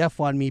IVF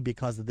on me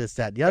because of this,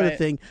 that, and the other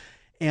thing.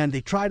 And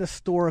they tried a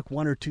Stork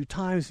 1 or 2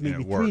 times,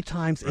 maybe 3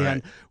 times,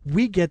 and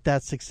we get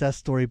that success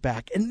story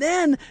back. And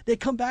then they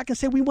come back and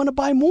say, we want to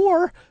buy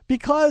more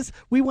because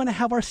we want to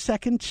have our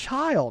second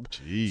child.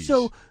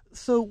 Jeez.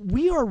 So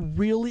we are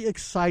really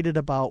excited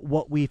about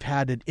what we've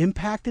had an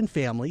impact in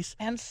families.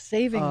 And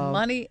saving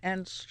money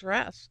and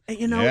stress.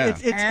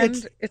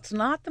 It's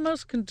not the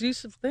most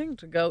conducive thing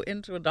to go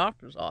into a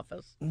doctor's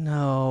office.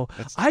 No.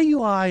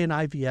 IUI and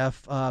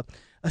IVF,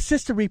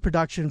 assisted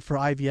reproduction for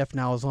IVF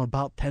now is on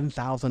about $10,000.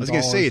 I was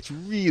going to say, it's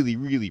really,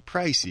 really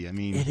pricey. I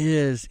mean, it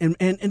is, and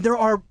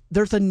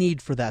there's a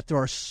need for that. There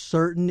are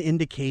certain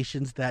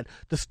indications that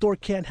the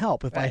Stork can't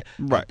help. If I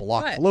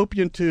block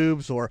fallopian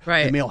tubes, or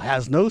the male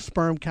has no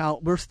sperm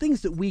count, there's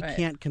things that we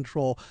can't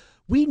control.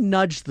 We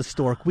nudge the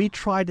Stork. We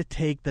try to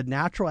take the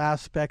natural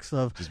aspects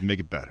of just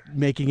make it better.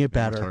 Making it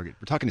better. We're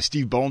talking to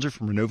Steve Bolinger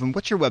from Rinovum.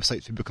 What's your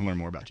website so people can learn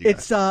more about you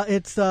guys?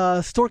 It's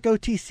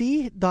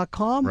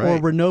storkotc.com or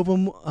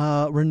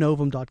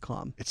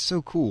Rinovum.com. It's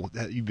so cool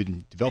that you've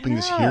been developing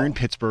this here in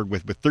Pittsburgh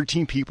with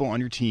 13 people on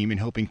your team and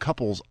helping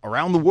couples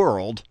around the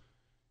world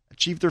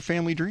achieve their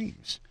family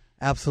dreams.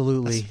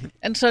 Absolutely.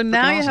 And so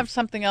now you have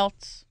something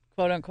else,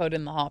 quote unquote,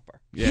 in the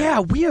hopper. Yeah,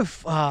 we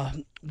have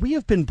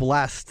been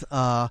blessed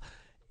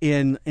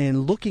in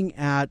looking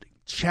at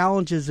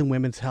challenges in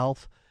women's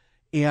health.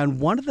 And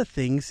one of the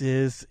things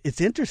is, it's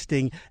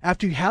interesting,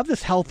 after you have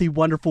this healthy,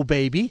 wonderful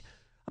baby,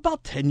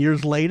 about 10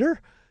 years later,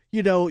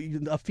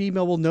 a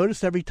female will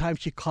notice every time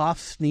she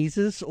coughs,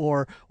 sneezes,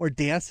 or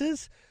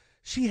dances,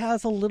 she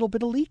has a little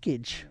bit of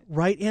leakage,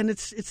 right? And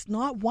it's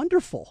not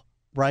wonderful,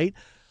 right?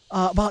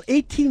 About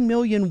 18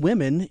 million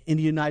women in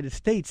the United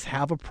States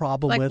have a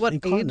problem with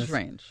incontinence. Age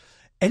range?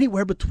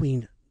 Anywhere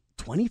between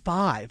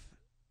 25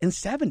 and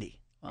 70.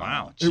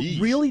 Wow.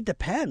 It really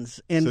depends.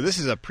 And so this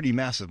is a pretty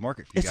massive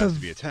market for you guys to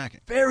be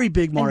attacking. Very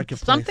big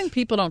marketplace. Something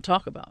people don't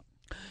talk about.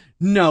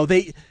 No,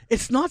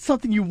 it's not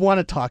something you want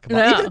to talk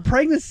about. No. Even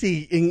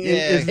pregnancy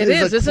is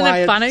isn't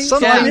it funny?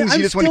 Some things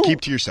you just want to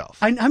keep to yourself.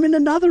 I'm in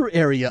another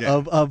area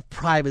of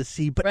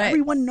privacy, but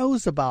everyone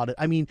knows about it.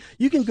 I mean,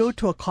 you can go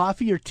to a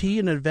coffee or tea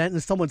in an event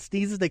and someone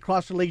sneezes, they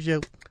cross their legs,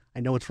 you go, I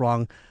know it's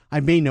wrong. I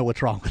may know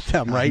what's wrong with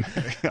them, right?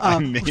 I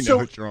may know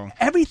what's wrong.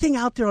 Everything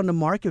out there on the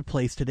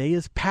marketplace today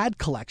is pad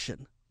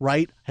collection,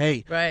 right?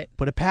 Hey,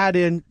 put a pad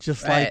in,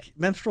 just like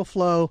menstrual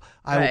flow,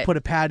 I will put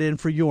a pad in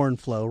for urine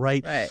flow,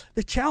 right?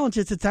 The challenge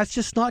is that that's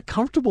just not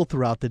comfortable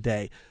throughout the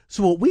day.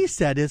 So what we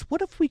said is,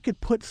 what if we could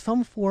put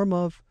some form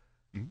of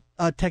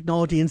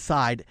technology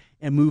inside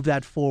and move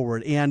that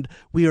forward? And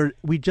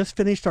we just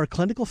finished our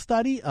clinical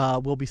study.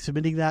 We'll be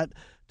submitting that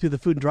to the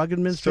Food and Drug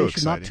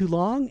Administration not too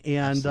long,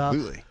 and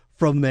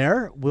from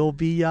there we'll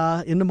be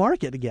in the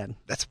market again.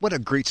 That's what a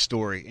great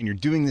story, and you're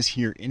doing this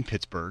here in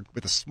Pittsburgh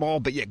with a small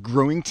but yet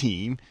growing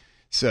team.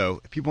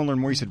 So if people want to learn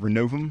more, you said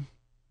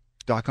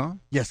Rinovum.com?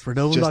 Yes,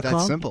 Rinovum.com. Just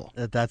that simple.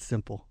 That's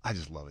simple. I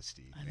just love it,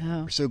 Steve. I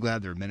know. We're so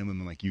glad there are men and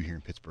women like you here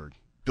in Pittsburgh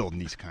building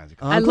these kinds of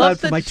companies. I'm glad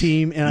for my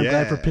team, and I'm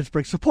glad for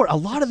Pittsburgh support. A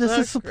lot of this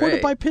is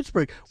supported by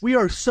Pittsburgh. We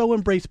are so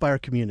embraced by our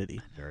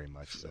community. Very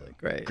much so.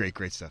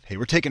 Great stuff. Hey,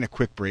 we're taking a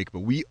quick break, but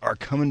we are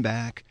coming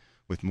back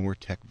with more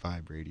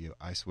TechVibe Radio.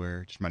 I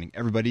swear, just reminding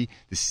everybody,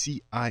 the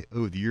CIO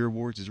of the Year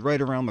Awards is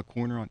right around the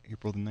corner on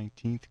April the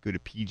 19th. Go to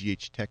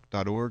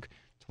pghtech.org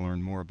to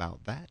learn more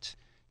about that.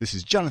 This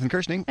is Jonathan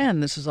Kirshning.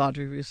 And this is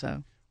Audrey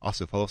Russo.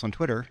 Also, follow us on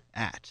Twitter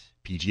at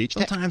PGH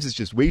Tech. Sometimes it's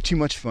just way too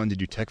much fun to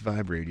do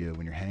TechVibe Radio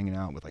when you're hanging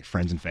out with like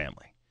friends and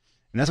family.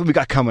 And that's what we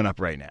got coming up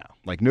right now.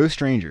 Like no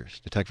strangers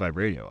to TechVibe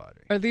Radio,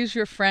 Audrey. Are these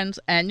your friends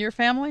and your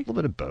family? A little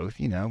bit of both.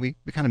 You know, we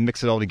kind of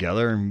mix it all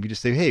together and we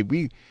just say, hey,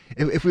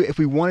 if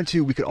we wanted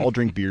to, we could all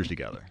drink beers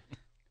together.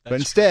 But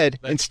instead,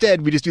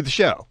 we just do the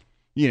show.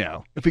 You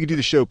know, if we could do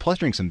the show plus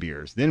drink some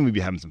beers, then we'd be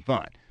having some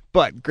fun.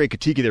 But Greg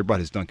Coticchia there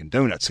brought his Dunkin'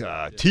 Donuts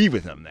tea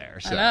with him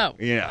there. So, I know.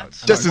 You know,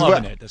 just as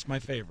well. It. That's my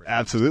favorite.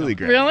 Absolutely,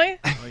 Greg. Really?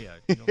 Oh,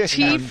 yeah.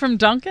 Tea from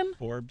Dunkin'?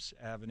 Forbes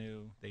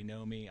Avenue. They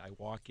know me. I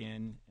walk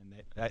in,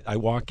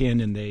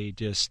 and they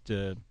just,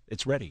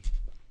 it's ready.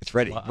 It's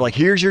ready. Like,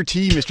 here's your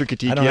tea, Mr.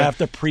 Coticchia. I don't have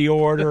to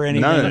pre-order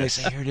anything. None of They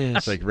say, here it is.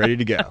 It's like ready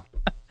to go.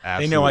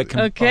 Absolutely. They know I can.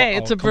 Okay,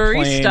 it's a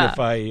barista.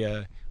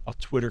 If I'll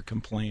Twitter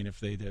complain if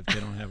they don't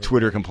have it.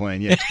 Twitter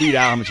complain, yeah. Tweet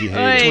out how much you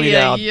hate it. Tweet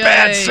out,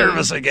 bad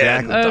service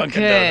again.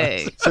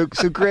 Okay. So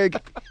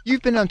Greg,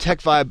 you've been on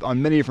TechVibe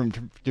on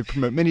to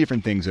promote many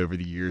different things over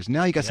the years.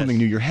 Now you got something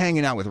new. You're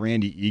hanging out with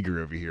Randy Eager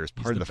over here as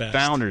part of the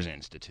Founders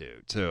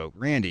Institute. So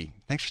Randy,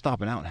 thanks for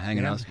stopping out and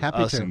hanging out with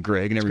us and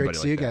Greg and everybody. Great to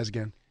see you guys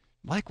again.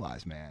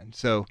 Likewise, man.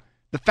 So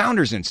the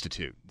Founders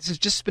Institute. This is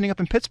just spinning up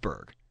in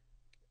Pittsburgh.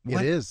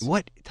 It is.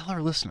 Tell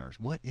our listeners,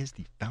 what is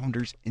the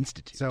Founders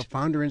Institute? So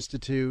Founder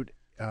Institute.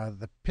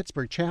 The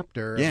Pittsburgh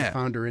chapter of the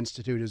Founder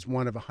Institute is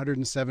one of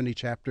 170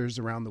 chapters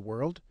around the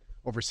world,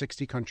 over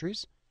 60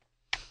 countries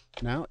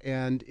now,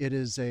 and it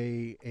is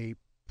a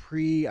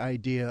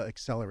pre-idea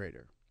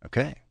accelerator.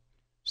 Okay.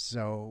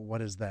 So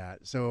what is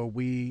that? So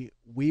we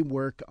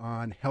work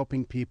on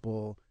helping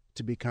people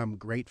to become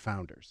great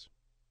founders.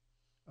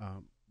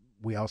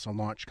 We also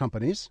launch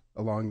companies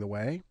along the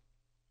way,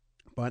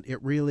 but it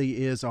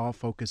really is all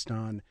focused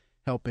on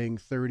helping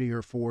 30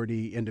 or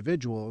 40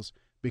 individuals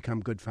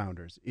become good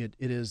founders. It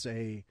is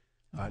a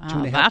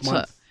 2.5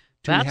 month.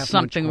 That's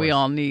something we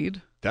all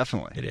need.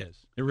 Definitely, it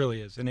is. It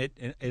really is, and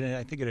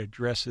I think it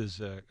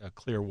addresses a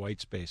clear white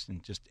space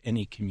in just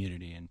any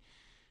community. And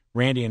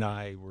Randy and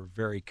I were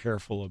very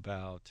careful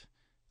about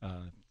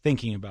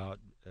thinking about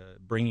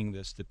bringing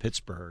this to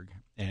Pittsburgh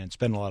and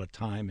spend a lot of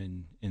time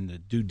in the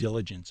due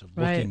diligence of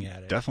looking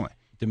at it. Definitely.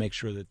 To make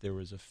sure that there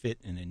was a fit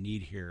and a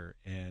need here,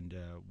 and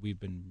we've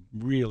been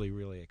really,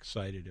 really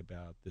excited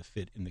about the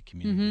fit in the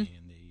community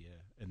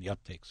and the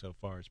uptake so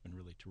far. It's been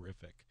really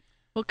terrific.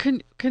 Well,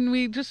 can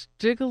we just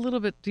dig a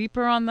little bit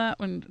deeper on that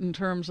in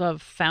terms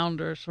of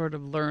founder sort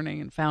of learning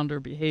and founder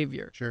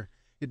behavior? Sure.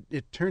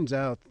 It turns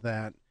out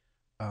that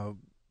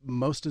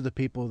most of the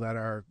people that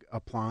are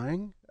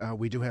applying,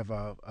 we do have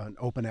an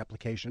open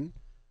application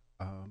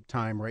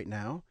time right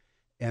now.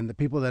 And the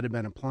people that have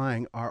been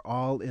applying are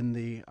all in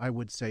the, I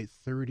would say,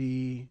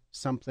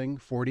 30-something,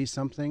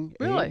 40-something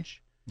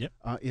age. Yep.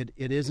 It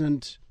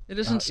isn't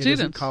students. It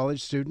isn't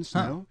college students,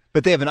 no.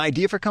 But they have an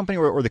idea for a company,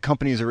 or the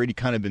company has already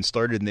kind of been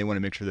started and they want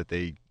to make sure that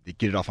they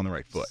get it off on the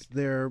right foot.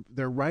 They're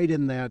right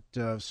in that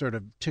sort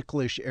of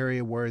ticklish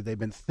area where they've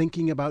been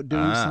thinking about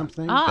doing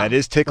something. That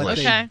is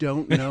ticklish. But they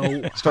don't know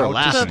how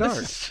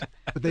to start.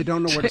 But they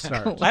don't know where to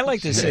start. I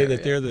like to say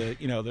that they're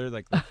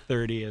like the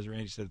 30, as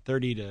Randy said,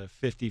 30 to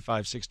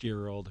 55,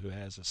 60-year-old who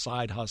has a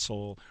side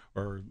hustle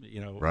or,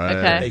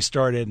 they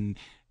started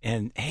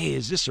and hey,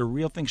 is this a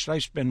real thing? Should I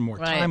spend more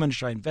time on it?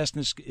 Should I invest in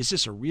this? Is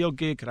this a real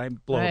gig? Could I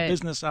blow a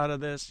business out of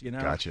this?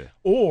 Gotcha.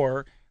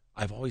 Or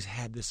I've always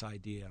had this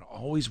idea and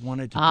always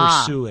wanted to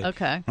pursue it.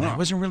 Okay. And I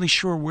wasn't really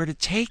sure where to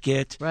take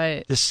it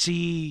to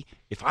see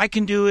if I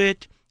can do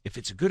it, if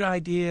it's a good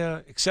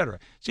idea, et cetera.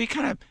 So you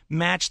kind of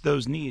match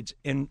those needs.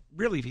 And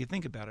really, if you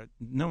think about it,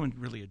 no one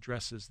really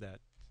addresses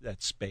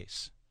that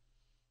space.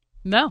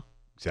 No.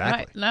 Exactly.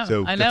 Right. No,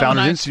 so I the know.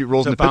 Founders Institute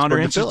rolls into Pittsburgh. Founder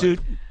Institute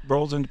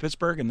rolls into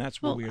Pittsburgh, and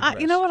that's what we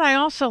address. You know what I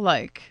also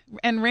like,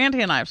 and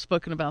Randy and I have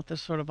spoken about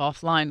this sort of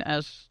offline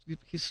as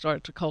he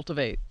started to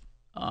cultivate,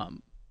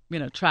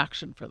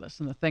 traction for this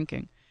and the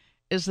thinking,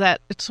 is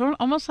that it's sort of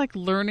almost like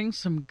learning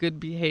some good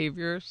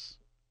behaviors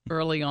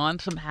early on,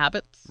 some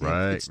habits.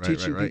 Right. It's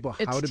teaching people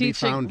how to be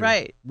founders.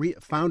 Right.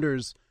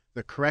 Founders,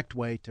 the correct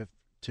way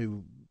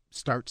to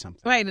start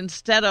something. Right.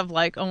 Instead of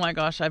like, oh my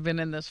gosh, I've been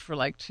in this for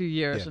like 2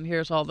 years and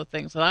here's all the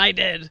things that I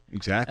did.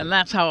 Exactly. And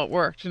that's how it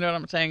worked. You know what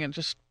I'm saying? And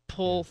just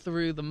pull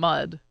through the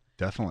mud.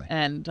 Definitely.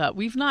 And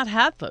we've not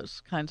had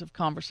those kinds of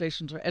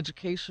conversations or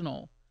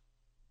educational,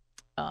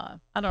 I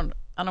don't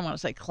want to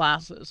say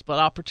classes, but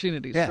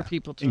opportunities for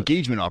people to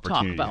engagement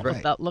opportunities, talk about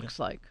what that looks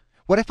like.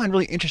 What I find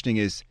really interesting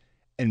is,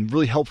 and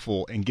really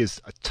helpful and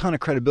gives a ton of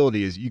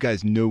credibility, is you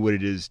guys know what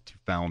it is to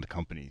found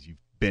companies. You've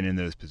been in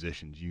those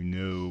positions. You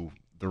know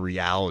the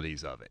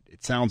realities of it.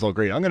 It sounds all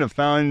great. I'm gonna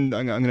found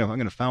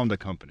a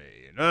company.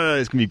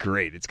 It's gonna be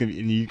great. It's gonna be,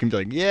 and you can be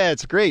like, yeah,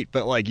 it's great,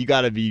 but like you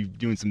got to be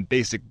doing some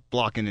basic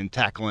blocking and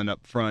tackling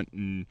up front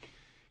and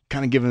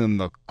kind of giving them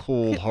the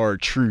cold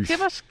hard truth.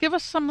 Give us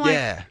some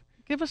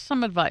give us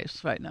some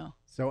advice right now.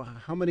 So,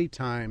 how many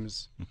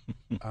times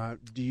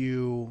do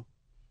you?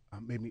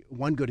 Maybe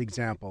one good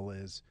example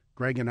is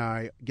Greg and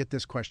I get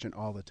this question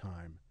all the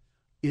time: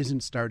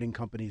 isn't starting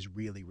companies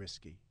really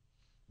risky?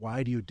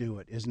 Why do you do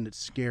it? Isn't it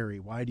scary?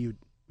 Why do you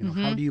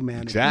how do you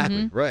manage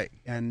exactly it? Right?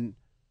 And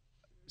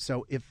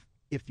so if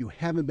you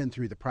haven't been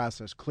through the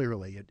process,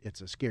 clearly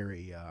it's a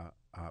scary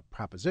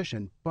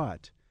proposition.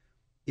 But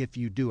if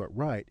you do it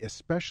right,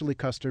 especially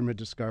customer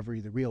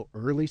discovery, the real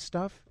early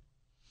stuff,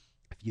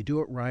 if you do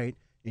it right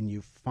and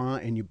you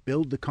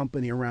build the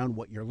company around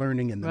what you're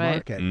learning in the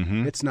market,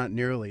 it's not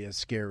nearly as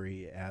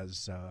scary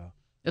as.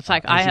 It's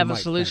like, I have a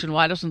solution. Think.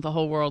 Why doesn't the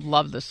whole world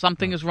love this?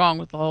 Something is wrong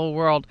with the whole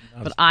world,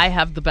 but I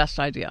have the best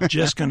idea.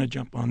 Just going to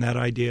jump on that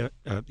idea.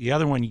 The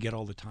other one you get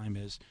all the time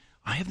is,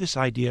 I have this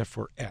idea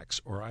for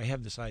X, or I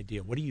have this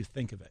idea. What do you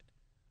think of it?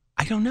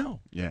 I don't know.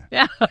 Yeah.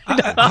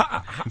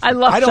 I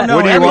love that. I don't know.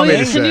 What do you want me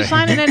to say? Can you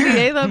sign an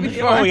NDA, though,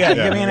 before? Oh,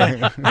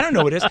 yeah. I don't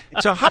know what it is.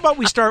 So how about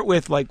we start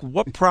with, like,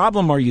 what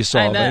problem are you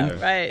solving? I know,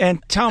 right.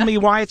 And tell me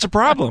why it's a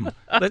problem.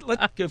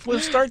 If we'll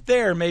start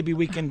there, maybe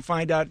we can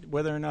find out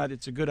whether or not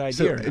it's a good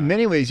idea. So in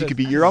many ways,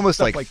 you're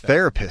almost like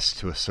therapists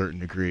to a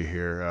certain degree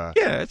here.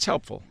 Yeah, it's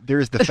helpful.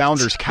 There's the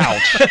founder's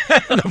couch.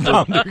 The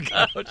founder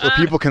couch. Where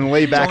people can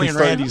lay back and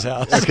start. Randy's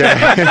house. Okay.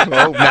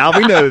 Well, now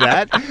we know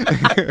that.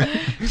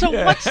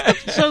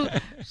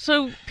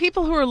 So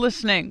people who are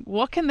listening,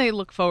 what can they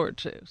look forward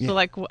to? So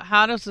like,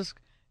 how is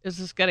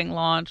this getting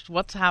launched?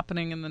 What's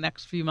happening in the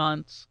next few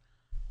months?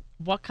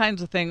 What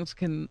kinds of things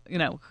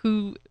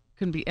who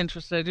can be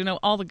interested?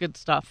 All the good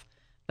stuff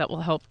that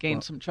will help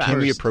gain some traction.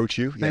 Can we approach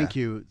you? Thank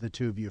you, the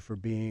two of you, for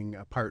being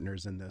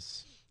partners in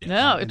this.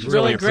 No, it's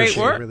really great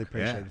work. Really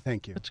appreciate it.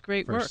 Thank you. It's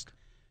great work.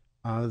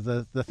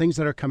 The things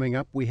that are coming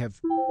up, we have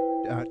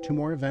 2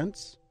 more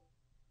events,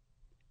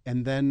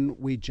 and then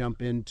we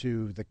jump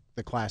into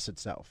the class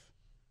itself.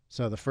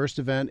 So the first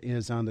event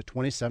is on the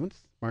 27th,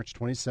 March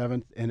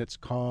 27th, and it's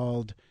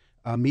called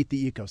Meet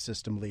the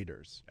Ecosystem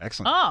Leaders.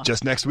 Excellent. Oh.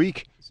 Just next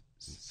week.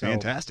 So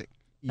fantastic.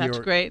 That's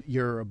great.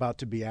 You're about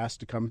to be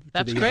asked to come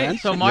That's to the great. event.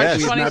 So March 27th.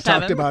 We've not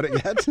talked about it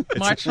yet.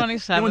 March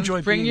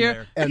 27th. Bring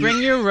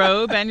your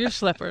robe and your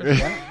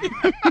slippers.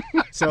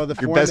 So the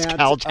your format, best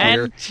couch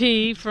and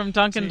tea from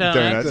Dunkin'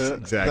 Donuts.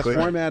 Exactly. The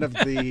format of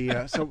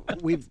the so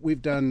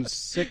we've done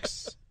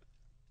 6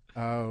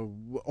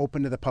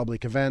 open to the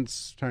public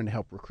events, trying to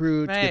help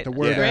recruit, get the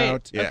word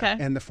out. Yeah. Okay.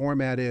 And the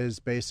format is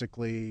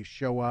basically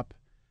show up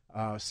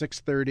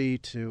 6:30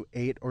 to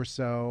 8 or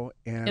so.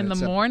 And in the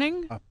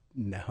morning?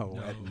 No,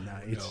 at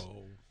night.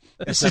 No.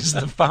 This is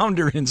the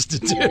Founder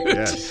Institute.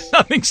 Yes.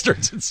 Nothing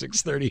starts at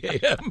 6:30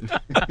 a.m.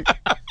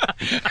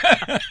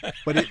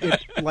 But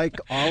it like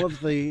all of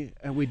the,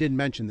 and we didn't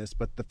mention this,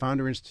 but the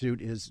Founder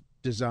Institute is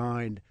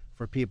designed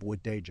for people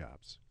with day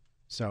jobs.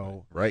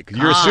 So right, because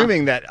you're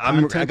assuming that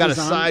I got a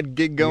side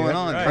gig going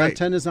on. Right.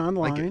 Content is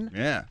online.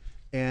 Like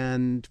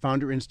and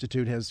Founder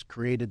Institute has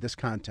created this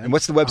content. And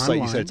what's the website?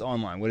 Online. You said it's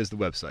online. What is the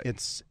website?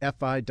 It's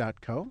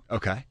fi.co.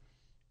 Okay.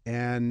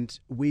 And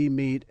we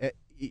meet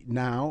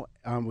now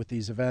with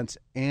these events,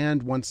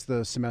 and once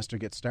the semester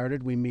gets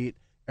started, we meet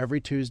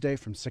every Tuesday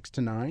from 6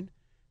 to 9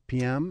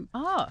 p.m.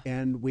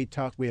 And we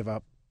talk. We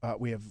have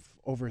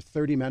over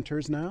 30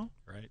 mentors now.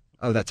 Right.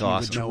 Oh, that's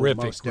awesome.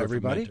 Terrific. Most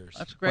everybody. Mentors.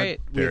 That's great.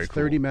 We have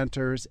 30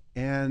 mentors,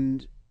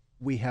 and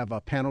we have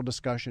a panel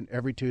discussion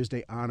every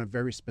Tuesday on a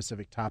very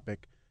specific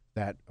topic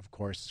that, of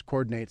course,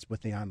 coordinates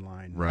with the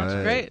online. Right.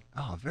 That's great.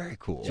 Oh, very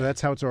cool. So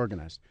that's how it's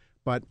organized.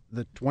 But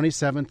the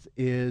 27th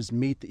is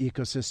Meet the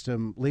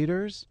Ecosystem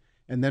Leaders,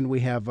 and then we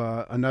have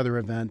another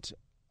event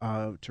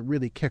to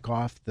really kick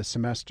off the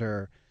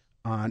semester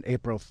on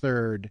April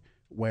 3rd,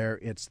 where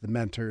it's the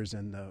mentors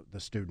and the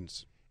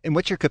students. And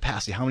what's your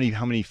capacity? How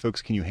many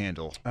folks can you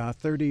handle?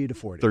 30 to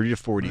 40. 30 to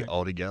 40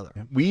 altogether.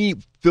 Yep. We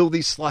fill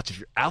these slots. If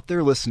you're out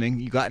there listening,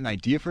 you got an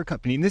idea for a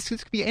company, and this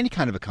could be any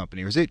kind of a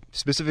company, or is it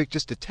specific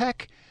just to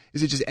tech?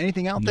 Is it just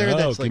anything out there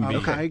that's like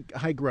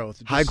high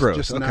growth? High growth.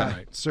 Just okay.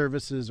 Not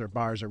services or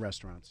bars or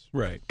restaurants.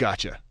 Right.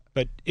 Gotcha.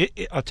 But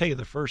I'll tell you,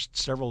 the first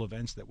several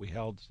events that we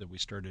held that we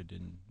started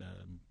in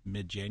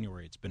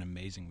mid-January, it's been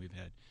amazing. We've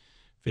had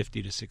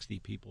 50 to 60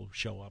 people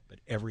show up at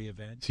every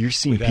event. So you're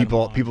seeing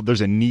people.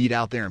 There's a need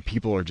out there, and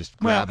people are just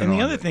grabbing. Well, and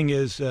the other thing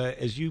is,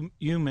 as you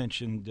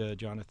mentioned,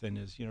 Jonathan,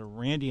 is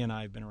Randy and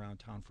I have been around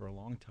town for a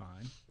long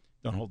time.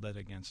 Don't hold that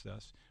against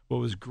us. What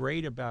was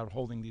great about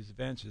holding these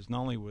events is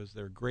not only was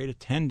there great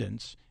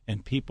attendance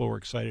and people were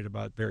excited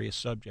about various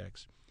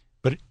subjects,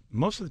 but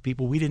most of the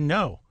people we didn't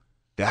know.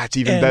 That's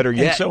even better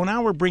yet. And so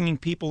now we're bringing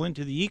people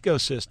into the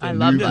ecosystem. I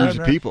love that.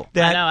 New people.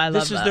 I love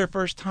this is their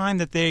first time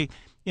that they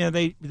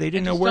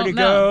didn't know where to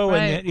go,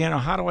 right. And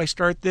how do I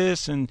start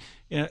this, and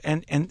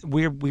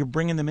we're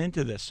bringing them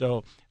into this.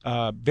 So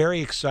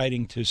very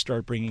exciting to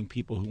start bringing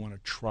people who want to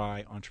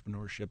try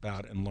entrepreneurship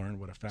out and learn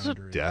what a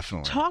founder is.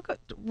 Definitely. Talk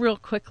real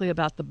quickly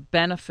about the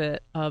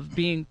benefit of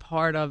being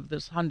part of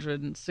this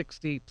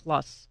 160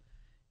 plus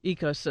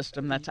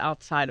ecosystem that's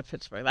outside of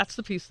Pittsburgh. That's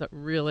the piece that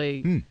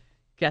really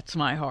gets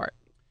my heart.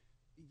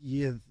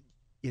 Yeah,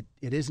 it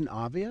isn't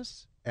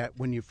obvious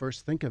when you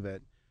first think of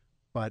it,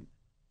 but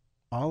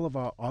all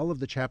of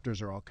the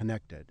chapters are all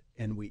connected,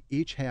 and we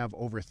each have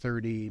over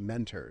 30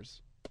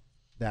 mentors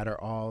that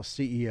are all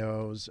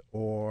CEOs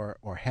or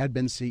had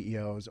been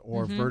CEOs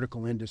or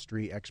vertical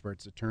industry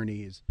experts,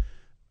 attorneys,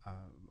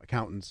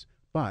 accountants.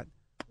 But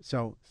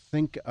so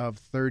think of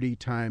 30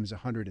 times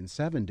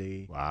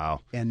 170. Wow!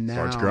 And now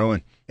starts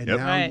growing. And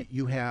now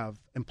you have,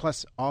 and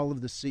plus all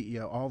of the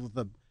CEO, all of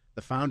the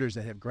founders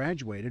that have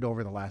graduated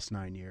over the last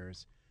 9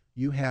 years.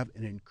 You have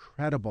an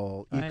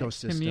incredible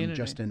ecosystem community.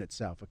 Just in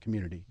itself, a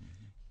community.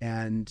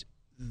 And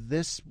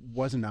this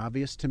wasn't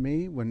obvious to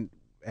me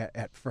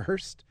at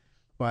first,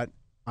 but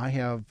I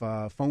have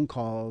phone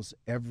calls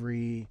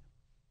every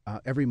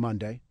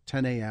Monday,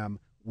 10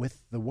 a.m.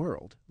 with the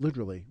world,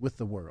 literally with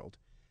the world,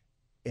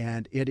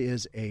 and it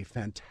is a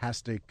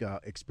fantastic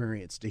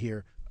experience to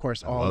hear. Of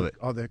course, all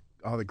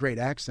the great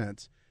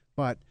accents,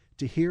 but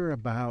to hear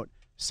about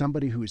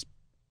somebody who's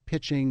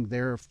pitching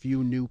their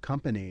few new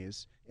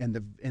companies and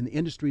the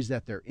industries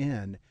that they're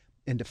in,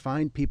 and to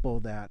find people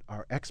that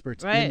are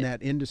experts in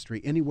that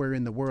industry anywhere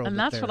in the world. And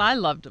that's what I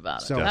loved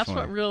about it. So, that's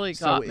what really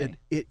got me.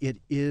 It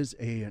is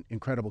an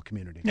incredible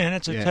community. Yeah, and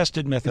it's a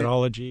tested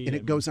methodology. And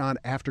it goes on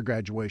after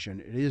graduation.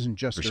 It isn't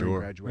just during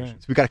graduation.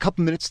 So we've got a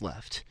couple minutes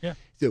left. Yeah.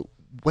 So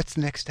what's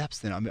the next steps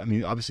then? I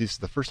mean, obviously, this is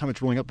the first time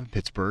it's rolling up in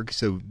Pittsburgh,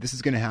 so this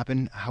is going to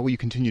happen. How will you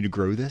continue to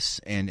grow this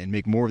and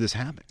make more of this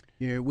happen?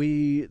 Yeah,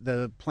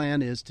 the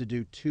plan is to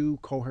do 2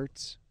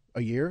 cohorts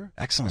a year.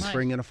 Excellent. A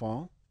spring and a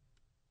fall.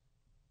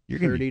 You're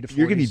going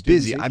to be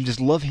busy. I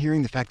just love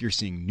hearing the fact you're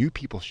seeing new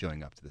people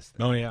showing up to this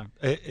thing. Oh, yeah.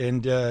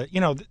 And,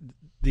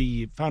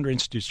 the Founder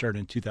Institute started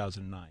in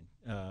 2009.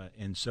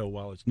 And so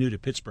while it's new to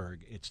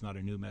Pittsburgh, it's not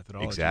a new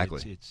methodology.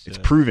 Exactly. It's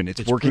proven.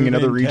 It's working in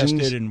other regions.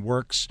 Tested and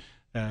works,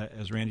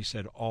 as Randy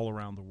said, all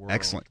around the world.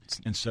 Excellent.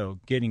 And so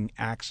getting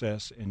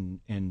access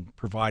and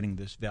providing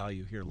this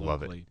value here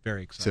locally,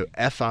 very exciting.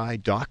 So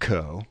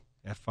fi.co.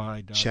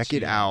 Check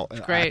it out.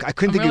 It's great. I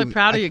couldn't I'm really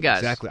proud of you guys.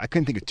 Exactly. I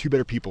couldn't think of 2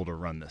 better people to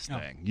run this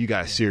thing. You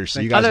guys,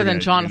 seriously. You guys other than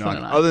Jonathan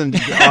and I. Other than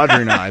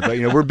Audrey and I. But,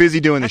 we're busy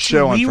doing the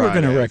show on Friday. We were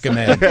going to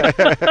recommend.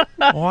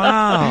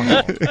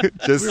 Wow.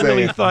 Just we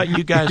really thought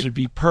you guys would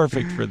be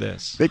perfect for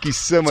this. Thank you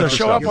so much. So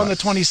show up on the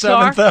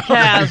 27th.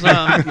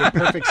 Sarcasm. You're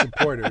perfect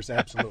supporters,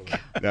 absolutely.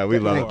 No, we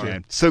love it,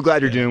 man. So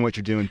glad you're doing what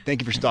you're doing.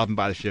 Thank you for stopping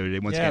by the show today.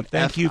 Once again,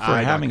 thank you for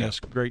having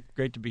us. Great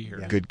to be here.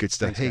 Yeah. Good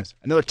stuff. Thanks, hey, guys.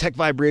 Another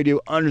TechVibe Radio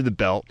under the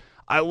belt.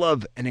 I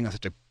love ending on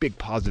such a big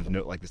positive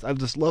note like this. I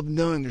just love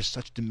knowing there's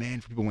such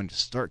demand for people wanting to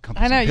start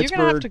companies. I know. in You're Pittsburgh.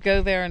 going to have to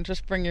go there and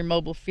just bring your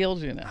mobile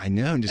field unit. I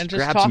know. And just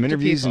grab talk some to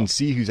interviews people. and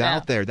see who's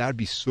out there. That would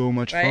be so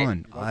much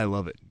fun. I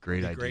love it.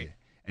 Great idea. Great.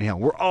 Anyhow,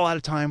 we're all out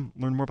of time.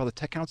 Learn more about the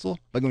Tech Council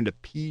by going to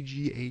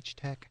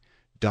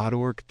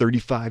pghtech.org.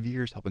 35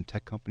 years helping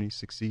tech companies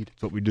succeed.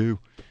 That's what we do.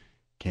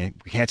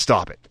 We can't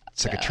stop it.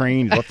 It's like a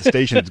train. It's left the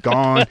station. It's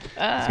gone. It's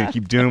going to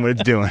keep doing what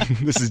it's doing.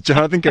 This is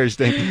Jonathan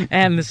Kirstein.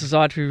 And this is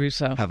Audrey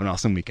Russo. Have an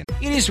awesome weekend.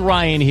 It is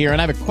Ryan here,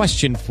 and I have a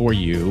question for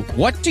you.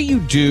 What do you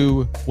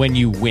do when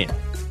you win?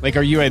 Like,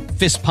 are you a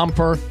fist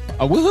pumper,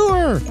 a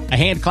woohooer, a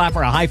hand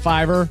clapper, a high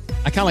fiver?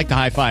 I kind of like the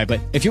high five, but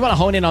if you want to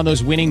hone in on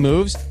those winning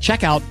moves,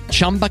 check out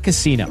Chumba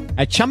Casino.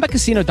 At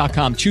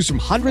ChumbaCasino.com, choose from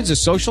hundreds of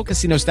social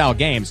casino-style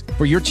games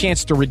for your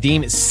chance to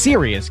redeem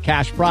serious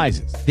cash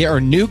prizes. There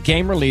are new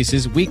game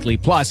releases weekly,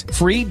 plus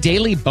free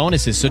daily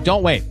bonuses. So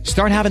don't wait.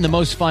 Start having the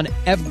most fun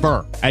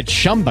ever at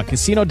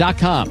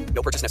ChumbaCasino.com.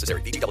 No purchase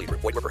necessary. VGW.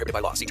 Void where prohibited by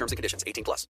law. See terms and conditions. 18+.